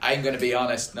 look, I'm going to be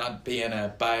honest, not being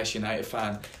a biased United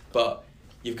fan, but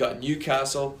you've got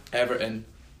Newcastle, Everton,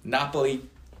 Napoli,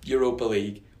 Europa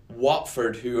League,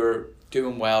 Watford, who are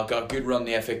doing well, got a good run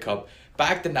in the FA Cup,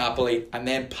 back to Napoli, and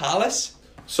then Palace.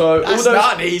 So That's all those,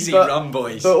 not an easy run,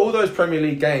 boys. But all those Premier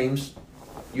League games,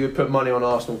 you would put money on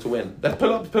Arsenal to win. Let's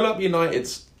pull up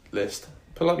United's list.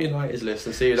 Pull up United's list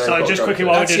and see who they've So got just to go quickly to.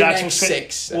 while we That's do your that, next we'll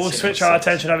six. That's we'll your switch next our six.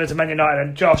 attention over to Man United.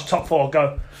 And Josh, top 4,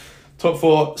 go. Top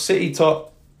 4, City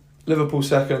top, Liverpool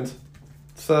second,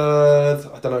 third.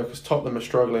 I don't know because Tottenham are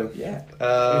struggling. Yeah. Who's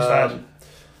third?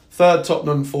 Third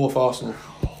Tottenham, fourth Arsenal.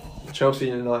 Chelsea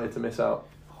and United to miss out.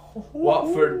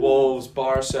 Watford, Wolves,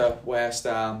 Barca, West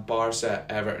Ham, Barca,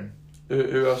 Everton.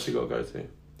 Who else you got to go to?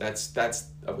 That's.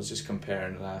 I was just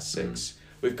comparing the last 6.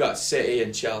 We've got City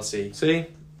and Chelsea, See?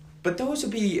 but those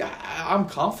would be. I'm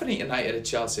confident United and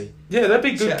Chelsea, Yeah, they'll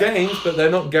be good Yeah. games, but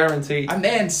they're not guaranteed. and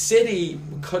then City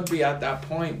could be at that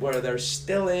point where they're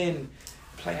still in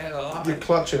playing a lot. You're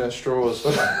clutching at straws.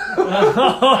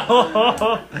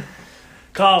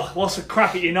 Carl, what's the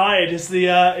crack at United? Is the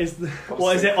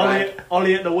what is the it? crack?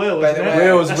 Ollie at the wheel. By Isn't the it? way,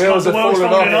 Wheels That's are got the world's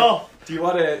falling off. Do you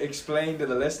want to explain to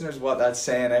the listeners what that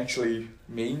saying actually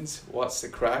means? What's the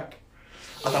crack?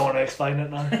 I don't want to explain it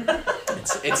now.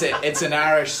 It's an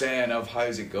Irish saying of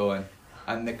how's it going,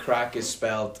 and the crack is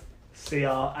spelled.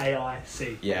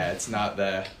 CRAIC. Yeah, it's not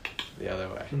the other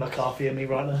way. McCarthy and me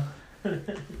right now.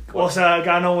 What's going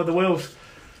on with the wheels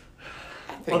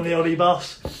I on the think Ollie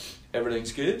bus?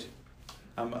 everything's good.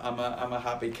 I'm a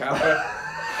happy camper.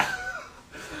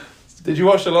 Did you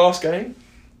watch the last game?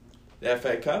 The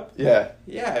FA Cup. Yeah.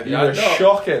 Yeah, You were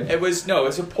shocking. It was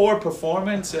a poor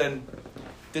performance and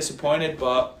disappointed,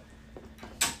 but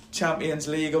Champions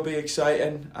League will be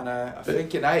exciting, and I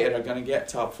think United are going to get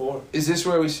top 4. Is this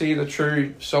where we see the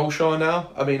true Solskjaer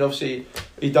now? I mean, obviously,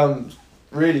 he done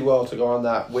really well to go on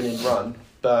that winning run,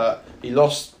 but he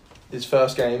lost his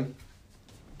first game.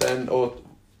 Then, or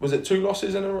was it 2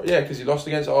 losses in a row? Yeah, because he lost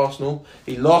against Arsenal.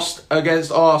 He lost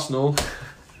against Arsenal,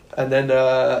 and then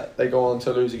they go on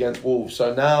to lose against Wolves.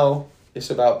 So now it's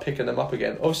about picking them up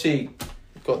again. Obviously,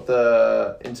 got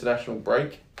the international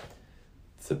break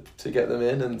to get them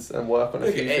in and work on a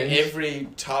Look, few things.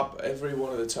 every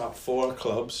one of the top 4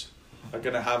 clubs are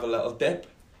going to have a little dip.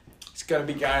 It's going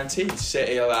to be guaranteed.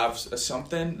 City will have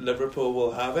something. Liverpool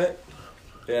will have it.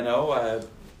 You know, I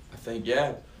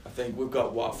think we've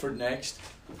got Watford next.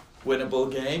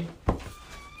 Winnable game.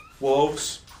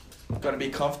 Wolves going to be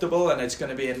comfortable, and it's going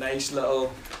to be a nice little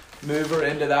mover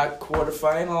into that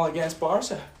quarter-final against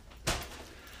Barca.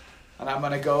 And I'm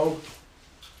going to go.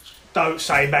 Don't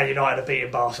say Man United are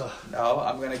beating Barca. No,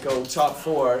 I'm going to go top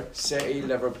 4, City,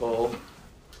 Liverpool,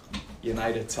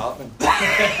 United, Tottenham.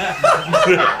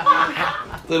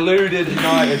 Deluded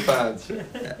United fans.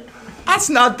 That's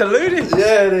not deluding.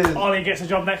 Yeah, it is. Ollie gets a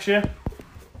job next year.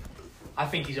 I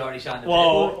think he's already signed the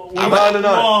Whoa,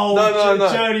 No.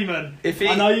 journeyman. If he-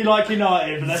 I know you like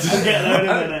United, but let's get there in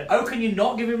a minute. How can you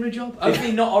not give him a job? How can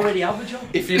he not already have a job?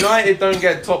 If United don't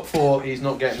get top 4, he's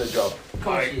not getting the job. Of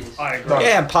course he is. I agree.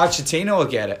 Yeah, and Pochettino will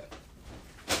get it.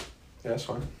 Yeah, that's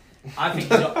fine. I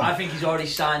think he's already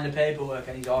signed the paperwork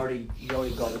and he's already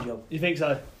got the job. You think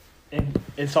so?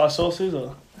 Inside sources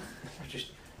or?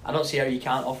 I don't see how you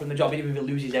can't offer him the job, even if he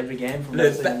loses every game. From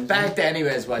Look, back to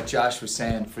anyways what Josh was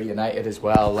saying for United as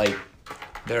well, like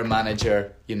their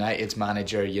manager,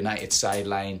 United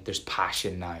sideline, there's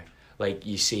passion now. Like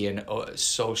you see in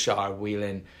Solskjaer,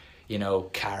 Whelan,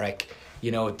 Carrick,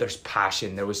 there's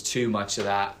passion. There was too much of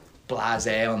that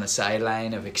blasé on the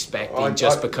sideline of expecting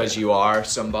because you are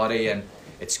somebody, and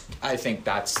I think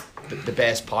that's the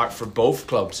best part for both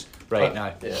clubs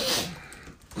now. Yeah.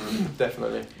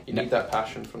 Definitely. You need that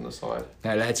passion from the side.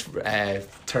 Now let's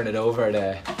turn it over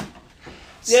to...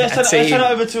 Yeah, let's turn it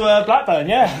over to Blackburn,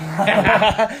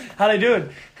 yeah. How they doing?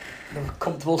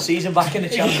 Comfortable season back in the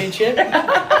Championship.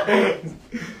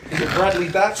 Is it Bradley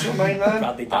Dax your main man?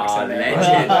 Bradley Dax.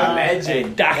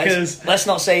 Legend. Dackers. Let's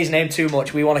not say his name too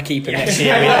much. We want to keep him next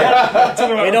year.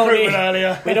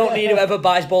 We don't need whoever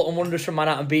buys Bolton Wanderers from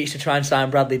Manhattan Beach to try and sign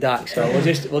Bradley Dax. So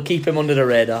we'll keep him under the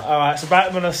radar. All right, so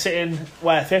Blackburn are sitting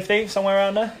where 50, somewhere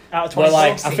around there, out of 20.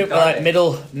 I think we're like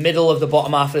middle of the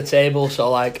bottom half of the table.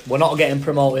 So like we're not getting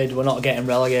promoted, we're not getting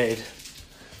relegated.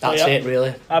 That's it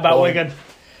really. How about Wigan?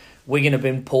 Wigan have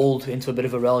been pulled into a bit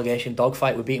of a relegation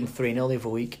dogfight. We beat them 3-0 the other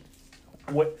week.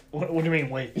 What do you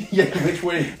mean, we? Yeah, which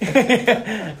week?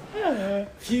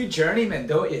 Few journeymen,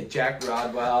 don't you? Jack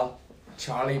Rodwell,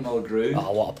 Charlie Mulgrew.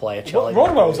 Oh, what a player, Charlie.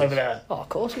 Rodwell's over there. Oh, of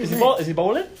course. Is he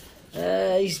bowling?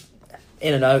 He's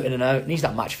in and out. Needs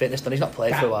that match fitness done. He's not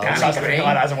played for a while.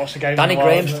 Hasn't watched the game. Danny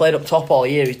Graham's played up top all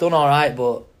year. He's done all right,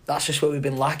 but that's just what we've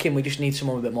been lacking. We just need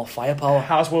someone with a bit more firepower.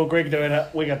 How's Will Grigg doing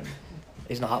at Wigan?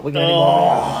 He's not at Wigan anymore.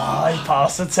 Oh, he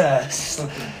passed the test.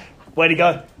 Where'd he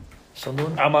go?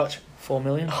 Sunderland. How much? 4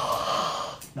 million.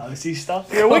 Knows his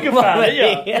stuff. You're a Wigan fan, aren't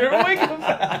you? You're a Wigan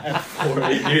fan.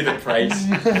 Already knew the price.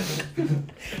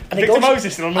 Victor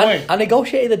Moses still on the wing. I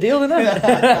negotiated the deal, didn't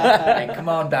I? Come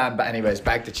on, Dan. But anyways,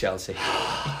 back to Chelsea.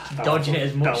 Dodging it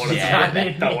as much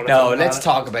as Let's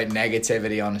talk about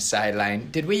negativity on the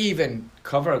sideline. Did we even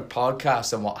cover a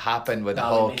podcast on what happened with the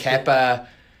whole Kepa,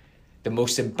 the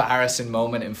most embarrassing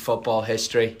moment in football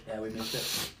history? Yeah, we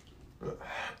missed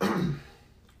it.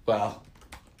 Well,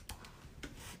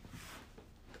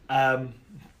 as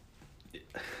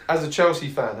a Chelsea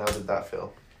fan, how did that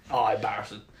feel? Oh,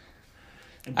 embarrassing.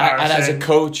 And as a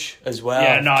coach as well.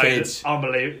 Yeah, no, kids. it's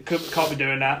unbelievable. Can't be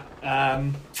doing that.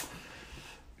 I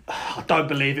don't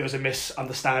believe it was a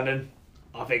misunderstanding.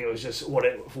 I think it was just what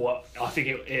I think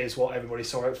it is what everybody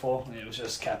saw it for. It was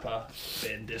just Kepa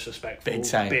being disrespectful, Big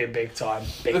time. being big time.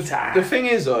 The thing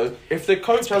is though, if the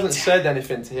coach hasn't said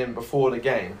anything to him before the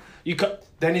game,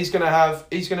 then he's gonna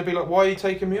be like, "Why are you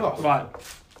taking me off?" Right.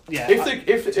 Yeah.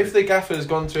 If the gaffer's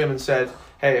gone to him and said,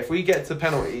 "Hey, if we get to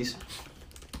penalties,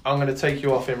 I'm going to take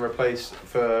you off in replace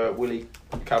for Willy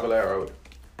Caballero,"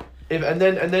 and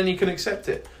then he can accept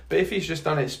it. But if he's just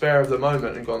done it spare of the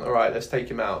moment and gone, "All right, let's take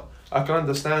him out," I can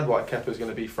understand why Kepa's going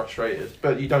to be frustrated.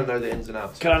 But you don't know the ins and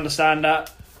outs. Can understand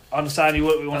that. I understand you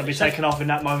wouldn't want to be taken off in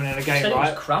that moment in a game, said right?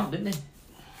 He was cramped, didn't he?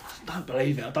 I don't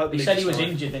believe it. I don't believe He said he was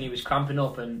story. injured and he was cramping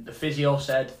up, and the physio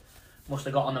must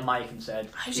have got on the mic and said,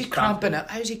 How's he cramping up?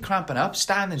 How's he cramping up?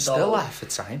 Standing So- still half the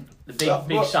time. The big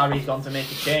Sarri's gone to make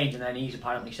a change, and then he's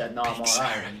apparently said, "No, I'm all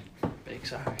right." Big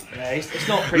sorry. Yeah, it's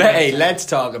not pretty. Hey, let's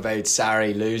talk about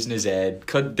Sarri losing his head.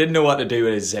 Didn't know what to do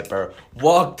with his zipper.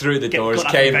 Walked through the doors,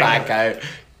 got came that back out.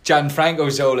 Gianfranco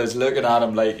Zola's looking at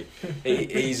him like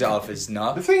he's off his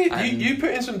nut. The thing is, you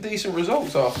put in some decent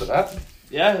results after that.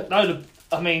 Yeah, no.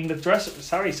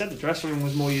 Sarri said the dressing room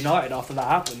was more united after that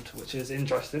happened, which is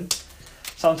interesting.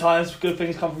 Sometimes good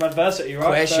things come from adversity, right?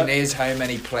 Question is, how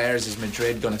many players is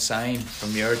Madrid going to sign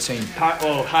from your team?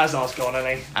 Well, Hazard's gone,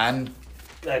 isn't he? And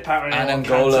Apparently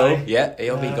N'Golo, yeah,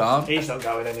 he'll be gone. He's not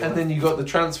going anywhere. And then you got the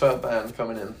transfer ban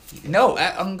coming in. No,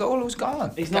 N'Golo's gone.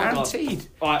 He's not guaranteed.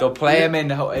 Right. They'll play him in.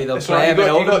 They'll It's play him in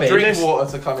you got Overbeek.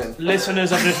 Drinkwater to come in.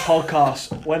 Listeners of this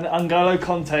podcast, when N'Golo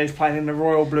Conte is playing in the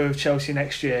Royal Blue of Chelsea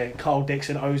next year, Carl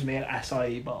Dixon owes me an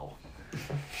acai bowl.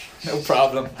 No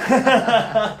problem.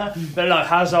 But no,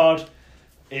 Hazard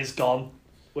is gone,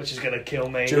 which is going to kill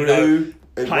me. Giroud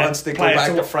Player- wants to go player back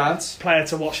to- to France. Player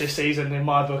to watch this season in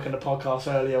my book and the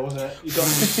podcast earlier, wasn't it? You got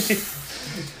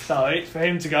so for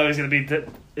him to go is going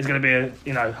to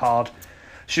be hard.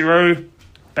 Giroud,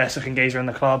 best looking geezer in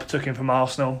the club, took him from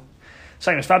Arsenal.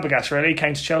 Same as Fabregas, really. He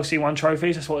came to Chelsea, won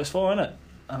trophies. That's what it's for, isn't it?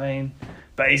 I mean,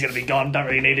 but he's going to be gone. Don't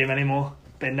really need him anymore.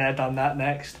 Been there, done that.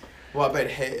 Next. What about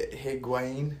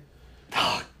Higuain?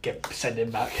 Send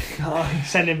him back.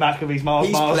 Send him back with his Mars.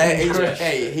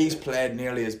 He's played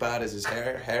nearly as bad as his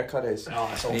haircut is. Oh,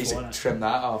 that's awful, He needs to isn't it? trim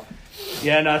that off.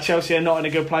 Yeah, no, Chelsea are not in a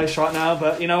good place right now,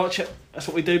 but you know what? That's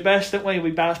what we do best, don't we?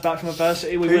 We bounce back from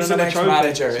adversity. We Who's the win another next trophy.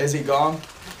 manager? Is he gone?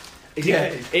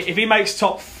 If he makes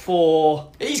top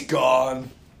four, He's gone.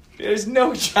 There's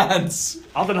no chance.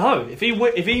 I don't know if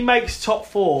he makes top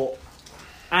 4,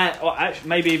 and or actually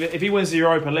maybe even if he wins the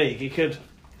Europa League, he could.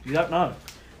 You don't know.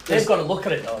 They've got to look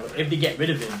at it though. If they get rid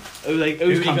of him, who are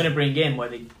you going to bring in where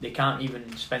they can't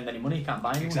even spend any money, can't buy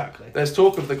anyone? Exactly. There's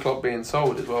talk of the club being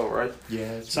sold as well, right?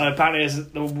 Yeah. So apparently,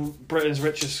 there's Britain's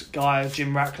richest guy,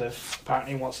 Jim Ratcliffe,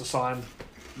 apparently wants to own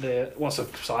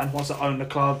the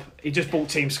club. He just bought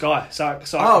Team Sky.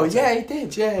 Oh yeah, he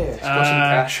did. Yeah. Got some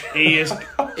cash. He is.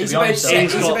 He's honest,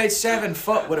 about 7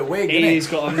 foot with a wig. He's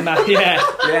got a yeah.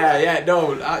 Yeah.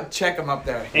 No, check him up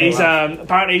there. He's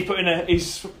apparently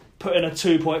he's put in a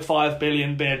 2.5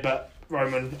 billion bid, but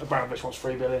Roman Abramovich wants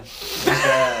 3 billion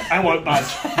and won't budge.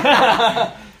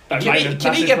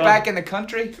 Can he get back in the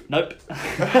country? Nope.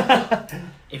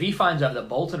 If he finds out that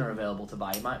Bolton are available to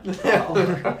buy, he might.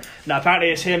 No, apparently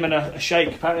it's him and a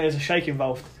sheikh. Apparently there's a sheikh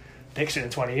involved. Dixon in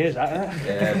 20 years, that.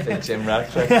 Yeah, I think Jim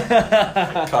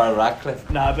Ratcliffe. Carl Ratcliffe.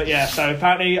 No, but yeah, so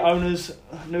apparently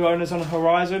new owners on the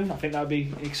horizon. I think that would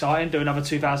be exciting. Do another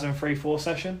 2003-4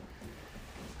 session.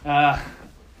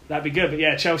 That'd be good. But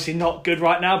yeah, Chelsea not good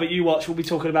right now, but you watch, we'll be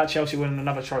talking about Chelsea winning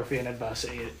another trophy in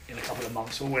adversity in a couple of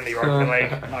months. We'll win the Europa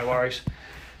League, no worries.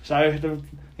 So, the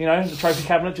trophy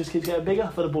cabinet just keeps getting bigger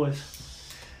for the boys.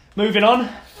 Moving on.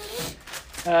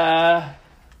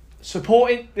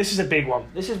 Supporting, this is a big one.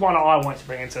 This is one that I wanted to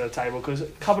bring into the table because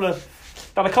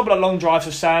done a couple of long drives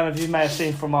with Sam, as you may have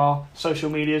seen from our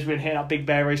social medias. We've been hitting up Big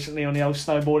Bear recently on the old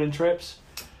snowboarding trips.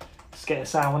 Just getting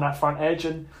Sam on that front edge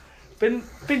and been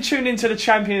tuned into the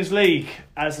Champions League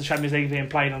as the Champions League being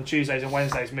played on Tuesdays and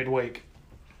Wednesdays midweek.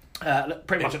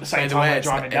 Pretty much at the same time we're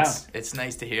driving down. It's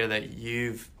nice to hear that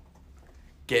you've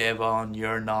gave on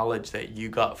your knowledge that you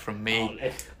got from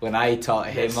me when I taught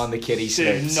him on the kiddie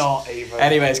slips. Do not even.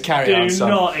 Anyways, carry on, son.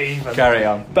 Do not even. Carry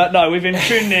on. But no, we've been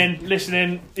tuning in,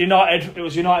 listening. United, it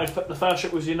was United. The first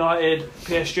trip was United,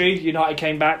 PSG. United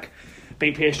came back,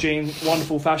 beat PSG in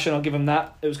wonderful fashion. I'll give them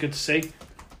that. It was good to see.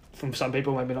 From some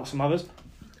people, maybe not some others.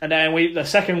 And then the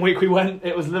second week we went,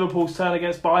 it was Liverpool's turn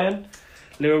against Bayern.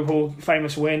 Liverpool,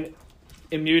 famous win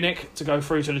in Munich to go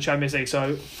through to the Champions League.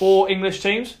 So 4 English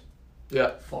teams.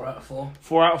 Yeah. 4 out of 4.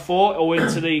 4 out of 4 all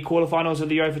into the quarterfinals of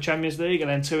the UEFA Champions League, and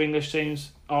then 2 English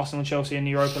teams, Arsenal and Chelsea in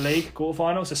the Europa League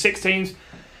quarterfinals. So 6 teams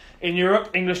in Europe,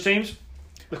 English teams.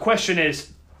 The question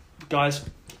is, guys,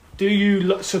 do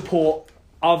you support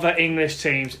other English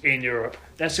teams in Europe?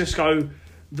 Let's just go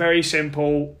very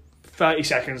simple. 30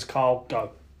 seconds, Carl,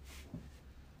 go.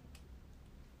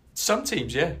 Some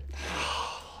teams, yeah.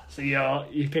 So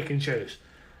you pick and choose.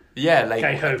 Yeah, like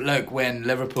okay, look, when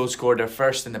Liverpool scored their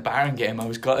first in the Bayern game, I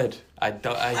was gutted. I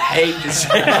hate to see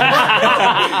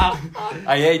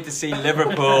I hate to see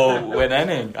Liverpool win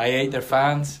anything. I hate their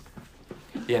fans.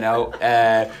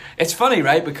 It's funny,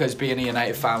 right? Because being a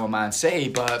United fan with Man City,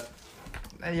 but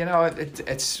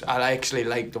it's I actually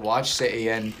like to watch City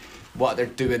and what they're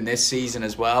doing this season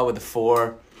as well with the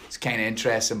 4. It's kind of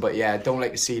interesting, but yeah, I don't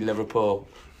like to see Liverpool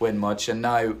win much, and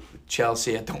now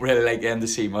Chelsea I don't really like them to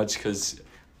see much because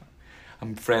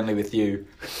I'm friendly with you,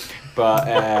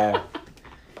 but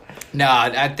no,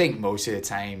 I think most of the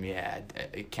time, yeah,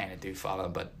 I kind of do follow,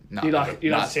 but not. You like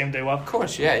to see them do well? Of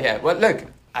course, yeah. Well, look,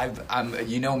 I'm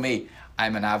you know me,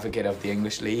 I'm an advocate of the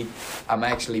English League. I'm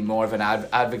actually more of an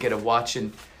advocate of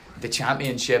watching the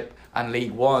Championship and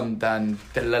League One than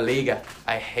the La Liga.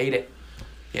 I hate it,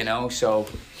 so.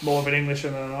 More of an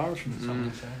Englishman than an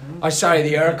Irishman. Oh, sorry,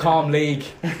 the Eircom League.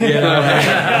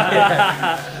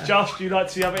 Josh, do you like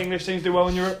to see other English teams do well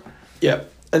in Europe? Yeah,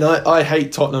 and I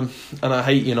hate Tottenham and I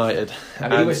hate United.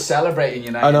 And he was celebrating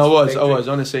United. And I was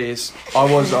honestly, I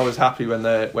was happy when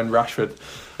Rashford.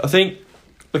 I think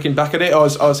looking back at it, I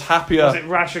was happier. Was it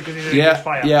Rashford because he's an English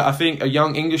player? Yeah, I think a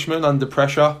young Englishman under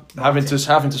pressure, having to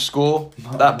score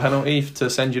that penalty to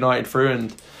send United through,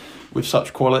 and with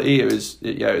such quality, it was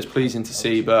pleasing to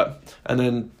see. And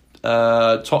then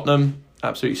Tottenham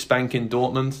absolutely spanking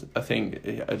Dortmund. I think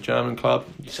a German club.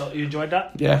 You enjoyed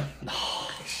that? Yeah.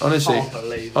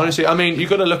 Honestly, I mean, you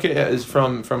got to look at it as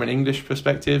from an English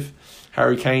perspective.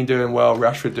 Harry Kane doing well,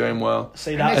 Rashford doing well.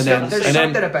 See that? There's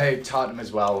something about Tottenham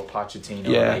as well with Pochettino.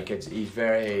 Yeah. He's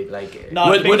very like. No,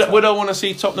 would I want to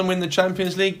see Tottenham win the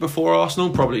Champions League before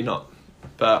Arsenal? Probably not.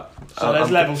 But so there's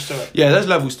levels to it. Yeah, there's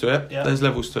levels to it. Yeah. There's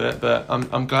levels to it, but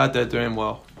I'm glad they're doing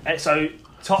well. So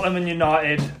Tottenham and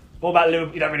United. What about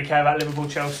Liverpool? You don't really care about Liverpool,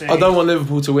 Chelsea? I don't want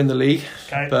Liverpool to win the league,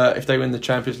 okay. But if they win the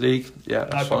Champions League, yeah,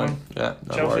 that's fine. Problem. Yeah,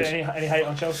 no Chelsea, worries. any hate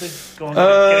on Chelsea? Go on,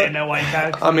 get it in their way,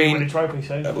 can. I mean, win a trophy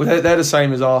soon. They're the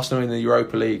same as Arsenal in the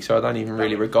Europa League, so I don't even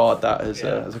really regard that as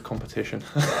a competition.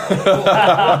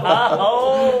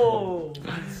 Oh,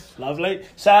 Lovely.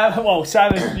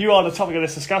 Sam, you are the topic of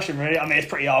this discussion, really. I mean, it's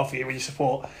pretty hard for you when you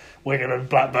support Wigan and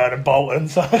Blackburn and Bolton.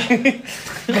 So,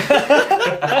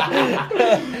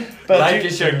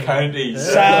 Lancashire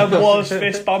counties. Sam was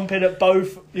fist bumping at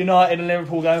both United and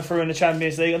Liverpool going through in the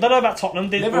Champions League. I don't know about Tottenham.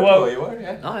 Liverpool, you were,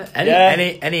 yeah. No,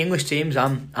 any English teams,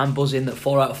 I'm buzzing that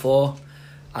 4 out of 4.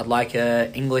 I'd like 2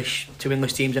 English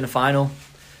teams in the final.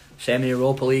 Same in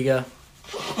Europa League. Yeah.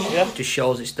 Just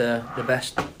shows it's the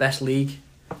best league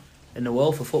in the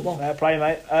world for football. Fair play,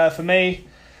 mate. For me,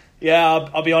 yeah,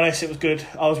 I'll be honest, it was good.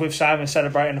 I was with Sam and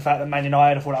celebrating the fact that Man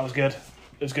United, I thought that was good.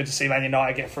 It was good to see Man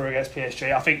United get through against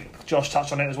PSG. I think Josh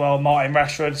touched on it as well. Martin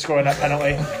Rashford scoring that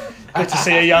penalty. Good to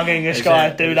see a young English guy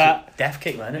do that. Death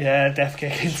kick, man. Isn't it? Yeah, death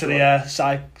kick into the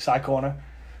side corner.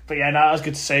 But yeah, no, that was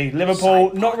good to see.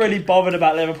 Liverpool, not really bothered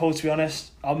about Liverpool, to be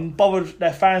honest. I'm bothered.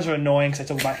 Their fans are annoying because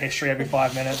they talk about history every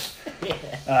 5 minutes.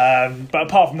 But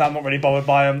apart from that, I'm not really bothered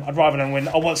by them. I'd rather them win.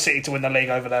 I want City to win the league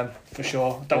over them, for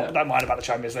sure. Don't mind about the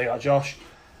Champions League, like Josh.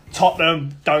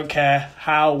 Tottenham, don't care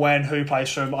how, when, who plays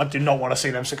for them. I do not want to see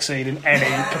them succeed in any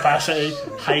capacity.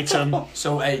 Hate them.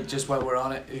 So, hey, just while we're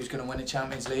on it, who's going to win the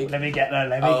Champions League? Let me get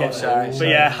there. Sorry. But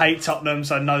yeah, hate Tottenham,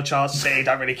 so no chance. City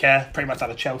don't really care. Pretty much had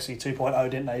a Chelsea 2.0,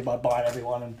 didn't they, by buying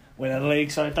everyone and winning the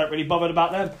league, so don't really bother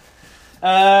about them.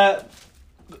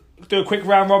 Do a quick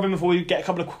round robin before we get a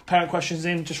couple of parent questions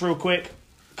in, just real quick.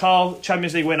 Carl,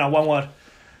 Champions League winner, one word.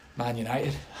 Man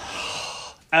United.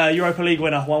 Europa League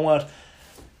winner, one word.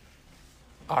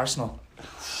 Arsenal.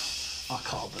 I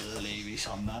can't believe he's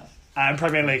on that. And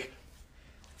Premier League.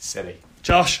 City.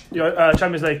 Josh,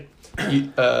 Champions League.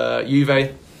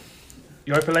 Juve,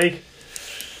 Europa League.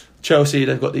 Chelsea.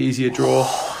 They've got the easier draw.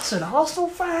 That's an Arsenal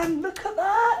fan. Look at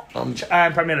that.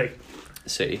 And Premier League.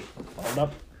 City. Well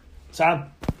done.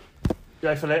 Sam.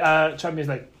 Europa League. Champions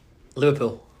League.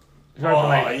 Liverpool.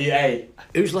 Europa League. Yeah.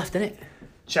 Who's left in it?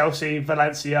 Chelsea,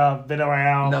 Valencia,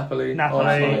 Villarreal,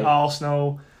 Napoli.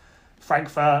 Arsenal,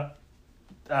 Frankfurt.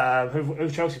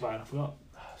 Who's Chelsea playing? I forgot.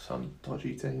 Some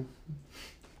dodgy team.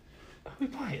 Who are we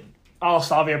playing?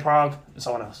 Slavia Prague and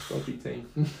someone else. Dodgy team.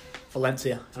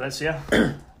 Valencia.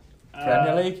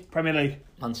 Premier League. Premier League.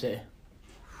 Man City.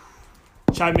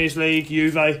 Champions League,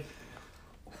 Juve.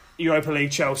 Europa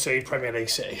League, Chelsea. Premier League,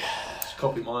 City. Just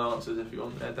copy my answers if you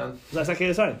want there, Dan. Is that exactly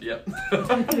the same? Yep.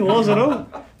 It was at all.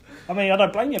 I mean, I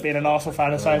don't blame you being an Arsenal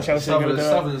fan and saying Chelsea are going to do it.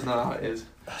 Southerners know how it is.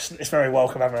 It's very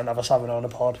welcome having another Southerner on the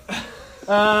pod.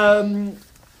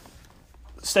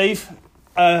 Steve,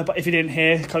 but if you didn't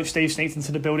hear, Coach Steve sneaked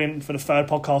into the building for the 3rd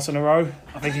podcast in a row.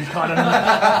 I think he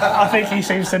I think he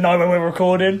seems to know when we're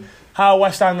recording. How are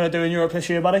West Ham going to do in Europe this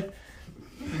year, buddy?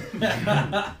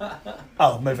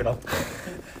 Moving on.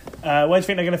 Where do you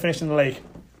think they're going to finish in the league?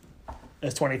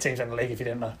 There's 20 teams in the league, if you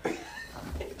didn't know.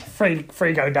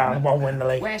 Three go down, 1 win the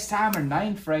league. West Ham are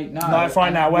 9th right now. 9th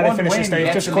right now. Where they finish,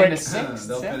 Steve? Just quick.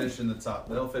 They'll finish in the top.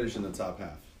 They'll finish in the top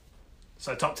half.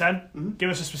 So top 10. Mm-hmm.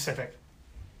 Give us a specific.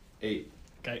 8.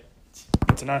 Okay,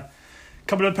 good to know.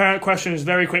 Couple of parent questions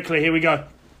very quickly. Here we go.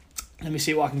 Let me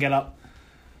see what I can get up.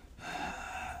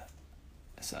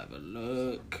 Let's have a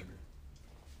look.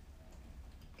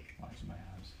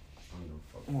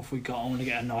 What have we got? I want to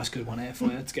get a nice good one here for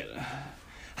you. Let's get there.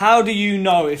 How do you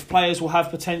know if players will have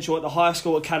potential at the high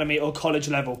school, academy or college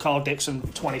level? Carl Dixon,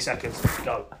 20 seconds.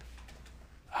 Go.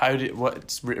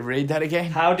 Read that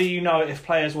again? How do you know if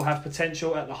players will have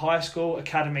potential at the high school,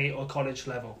 academy or college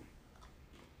level?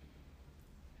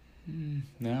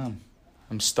 No.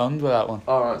 I'm stunned with that one.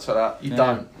 Alright, so that you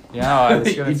don't. Yeah, I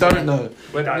was gonna you say, don't know.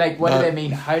 Like, what do they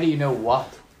mean? How do you know what?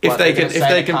 If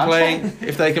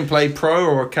they can play pro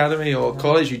or academy or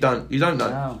college, you don't know.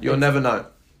 No. You'll never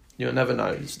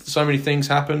know. So many things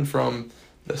happen from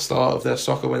the start of their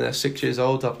soccer when they're 6 years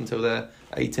old up until they're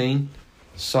 18.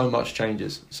 So much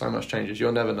changes.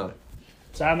 You'll never know.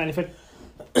 Sam, anything?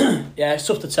 Yeah, it's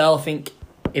tough to tell. I think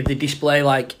if they display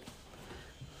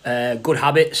good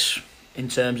habits in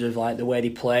terms of the way they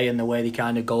play and the way they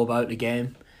kind of go about the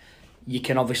game, you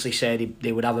can obviously say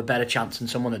they would have a better chance than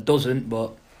someone that doesn't,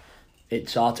 but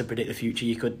it's hard to predict the future.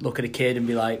 You could look at a kid and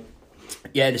be like,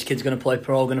 yeah, this kid's going to play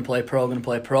pro,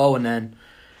 and then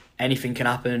anything can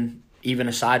happen, even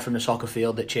aside from the soccer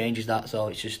field, that changes that.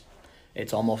 So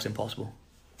it's almost impossible.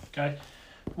 Okay.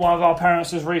 One of our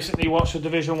parents has recently watched a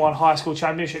Division 1 high school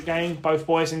championship game, both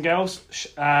boys and girls.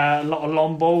 A lot of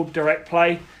long ball, direct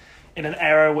play, in an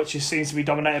era which seems to be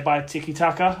dominated by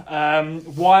tiki-taka.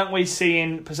 Why aren't we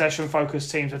seeing possession-focused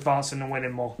teams advancing and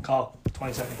winning more? Carl,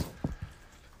 20 seconds.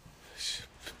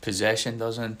 Possession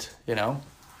doesn't,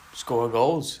 score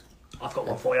goals. I've got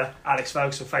one for you. Alex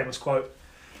Ferguson, famous quote.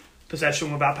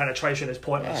 Possession without penetration is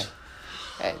pointless.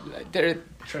 They're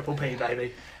Triple P,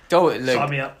 baby. Don't look. Sign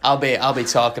me up. I'll be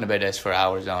talking about this for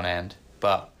hours on end,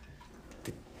 but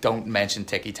don't mention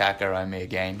tiki taka around me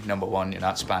again. Number one, you're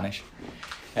not Spanish.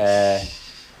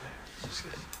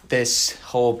 This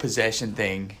whole possession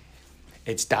thing,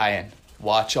 it's dying.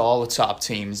 Watch all the top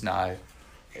teams now.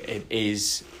 It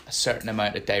is a certain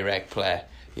amount of direct play.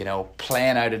 You know,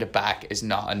 playing out of the back is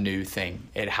not a new thing.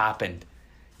 It happened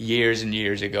years and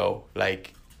years ago.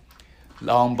 Like,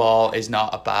 long ball is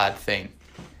not a bad thing.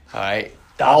 All right.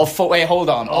 Wait, hold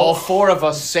on. All four of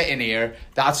us sitting here,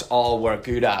 that's all we're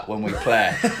good at when we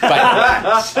play. But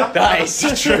that is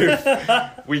the truth.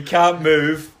 We can't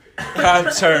move,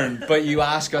 can't turn, but you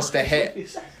ask us to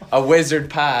hit a wizard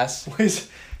pass.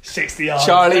 60 yards.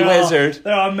 Charlie Wizard.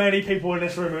 There are many people in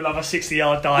this room who love a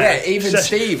 60-yard dive. Yeah, even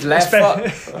Steve, left foot.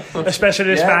 Especially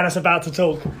this man that's about to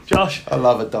talk. Josh? I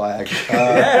love a diag.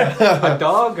 A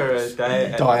dog or a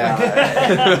diet?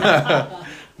 Diag.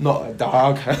 Not a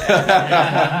dog.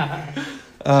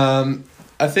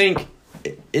 I think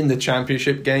in the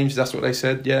championship games, that's what they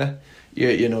said. Yeah,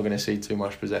 you're not going to see too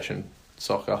much possession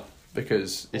soccer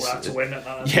because All out to win at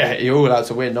that. Yeah, you're all out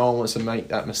to win. No one wants to make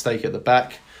that mistake at the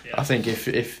back. Yeah. I think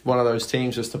if one of those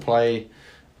teams was to play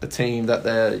a team that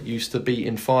they're used to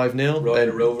beating 5-0,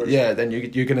 then Rovers. yeah, then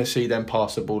you're going to see them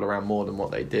pass the ball around more than what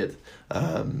they did.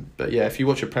 But yeah, if you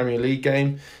watch a Premier League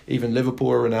game, even Liverpool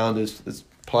or Ronaldo is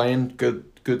playing good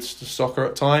soccer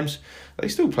at times. They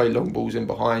still play long balls in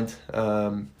behind.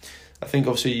 I think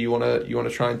obviously you want to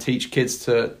try and teach kids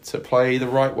to play the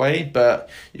right way, but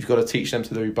you've got to teach them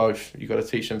to do both. You've got to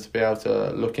teach them to be able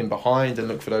to look in behind and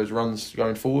look for those runs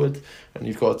going forward, and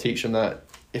you've got to teach them that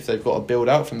if they've got to build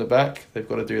out from the back, they've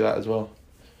got to do that as well.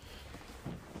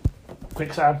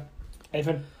 Quick, Sam.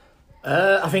 Ethan?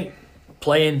 I think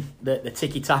playing the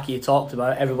tiki-taka you talked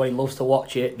about, everybody loves to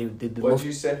watch it. They What love did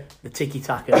you say? the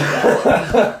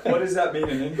tiki-taka. What does that mean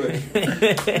in English?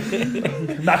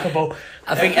 Knackable.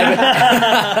 I think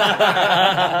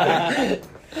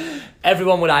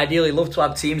everyone would ideally love to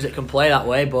have teams that can play that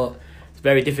way, but it's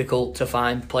very difficult to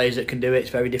find players that can do it.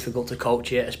 It's very difficult to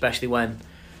coach it, especially when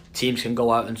teams can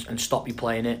go out and stop you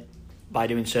playing it by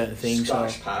doing certain things.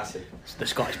 Scottish passing. The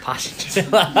Scottish passage.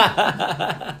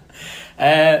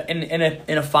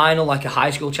 In a final, like a high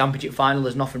school championship final,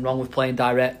 there's nothing wrong with playing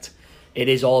direct. It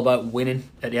is all about winning.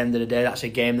 At the end of the day, that's a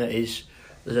game there's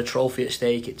a trophy at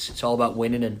stake. It's all about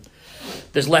winning, and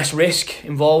there's less risk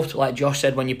involved. Like Josh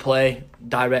said, when you play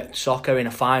direct soccer in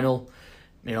a final,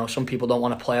 you know, some people don't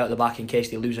want to play out the back in case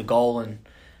they lose a goal and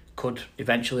could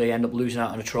eventually end up losing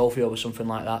out on a trophy over something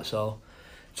like that. So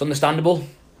it's understandable.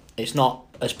 It's not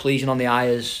as pleasing on the eye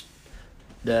as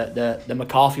the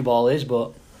McCarthy ball is,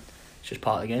 but it's just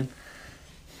part of the game.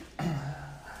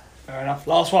 Fair enough.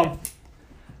 Last one.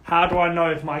 How do I know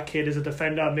if my kid is a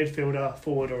defender, midfielder,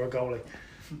 forward, or a goalie?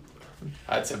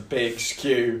 That's a big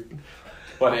skew.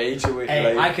 What age are we?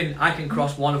 Hey, I can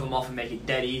cross one of them off and make it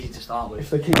dead easy to start with. If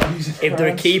they keep using If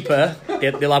they're a keeper,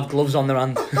 they'll have gloves on their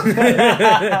hand.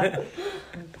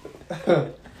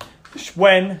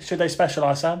 When should they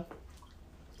specialise, Sam?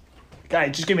 Okay,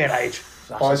 just give me an age.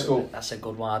 High school. That's a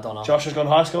good one. I don't know. Josh has gone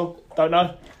high school. Don't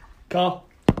know. Carl?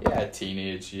 Yeah,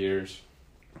 teenage years.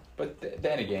 But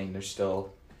then again, there's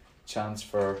still chance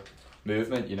for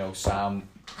movement. You know, Sam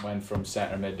went from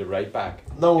centre mid to right back.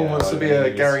 No one You know wants to what I be mean? a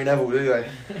He Gary Neville, do they?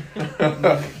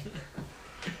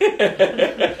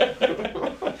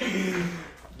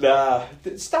 Nah,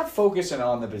 stop focusing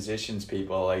on the positions,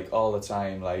 people, like, all the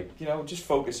time. Like, you know, just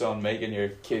focus on making your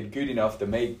kid good enough to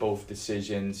make both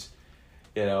decisions.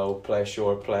 You know, play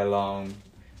short, play long,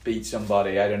 beat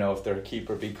somebody. I don't know, if they're a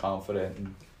keeper, be confident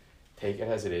and take it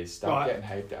as it is. Stop Right. getting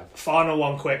hyped up. Final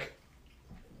one, quick.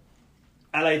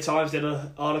 LA Times did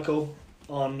an article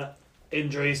on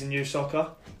injuries in youth soccer.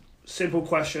 Simple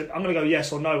question. I'm going to go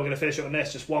yes or no. We're going to finish it on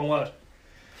this. Just one word.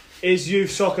 Is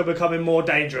youth soccer becoming more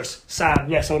dangerous? Sam,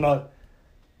 yes or no?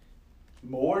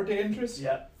 More dangerous?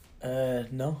 Yeah.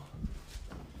 No.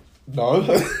 No.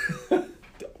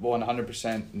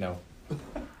 100% no.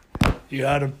 You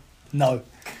heard him. No.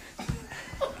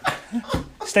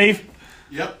 Steve?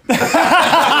 Yep.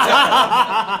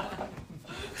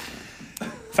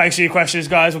 Thanks for your questions,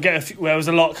 guys. We'll get there was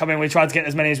a lot coming. We tried to get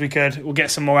as many as we could. We'll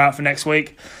get some more out for next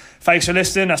week. Thanks for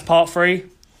listening. That's part 3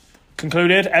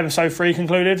 concluded. Episode 3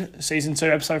 concluded. Season 2,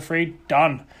 episode 3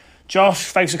 done.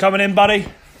 Josh, thanks for coming in, buddy.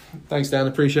 Thanks, Dan.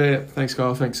 Appreciate it. Thanks,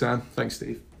 Carl. Thanks, Sam. Thanks,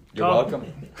 Steve. You're Carl.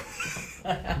 welcome.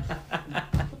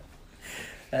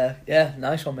 Yeah,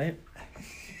 nice one, mate.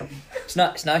 It's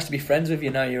nice to be friends with you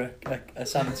now. You're a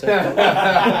Sam too.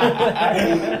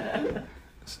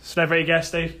 Celebrity guest,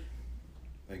 Steve.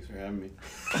 Thanks for having me. having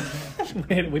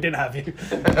me. We didn't have you.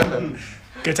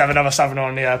 Good to have another Southerner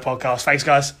on the podcast. Thanks,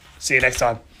 guys. See you next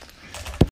time.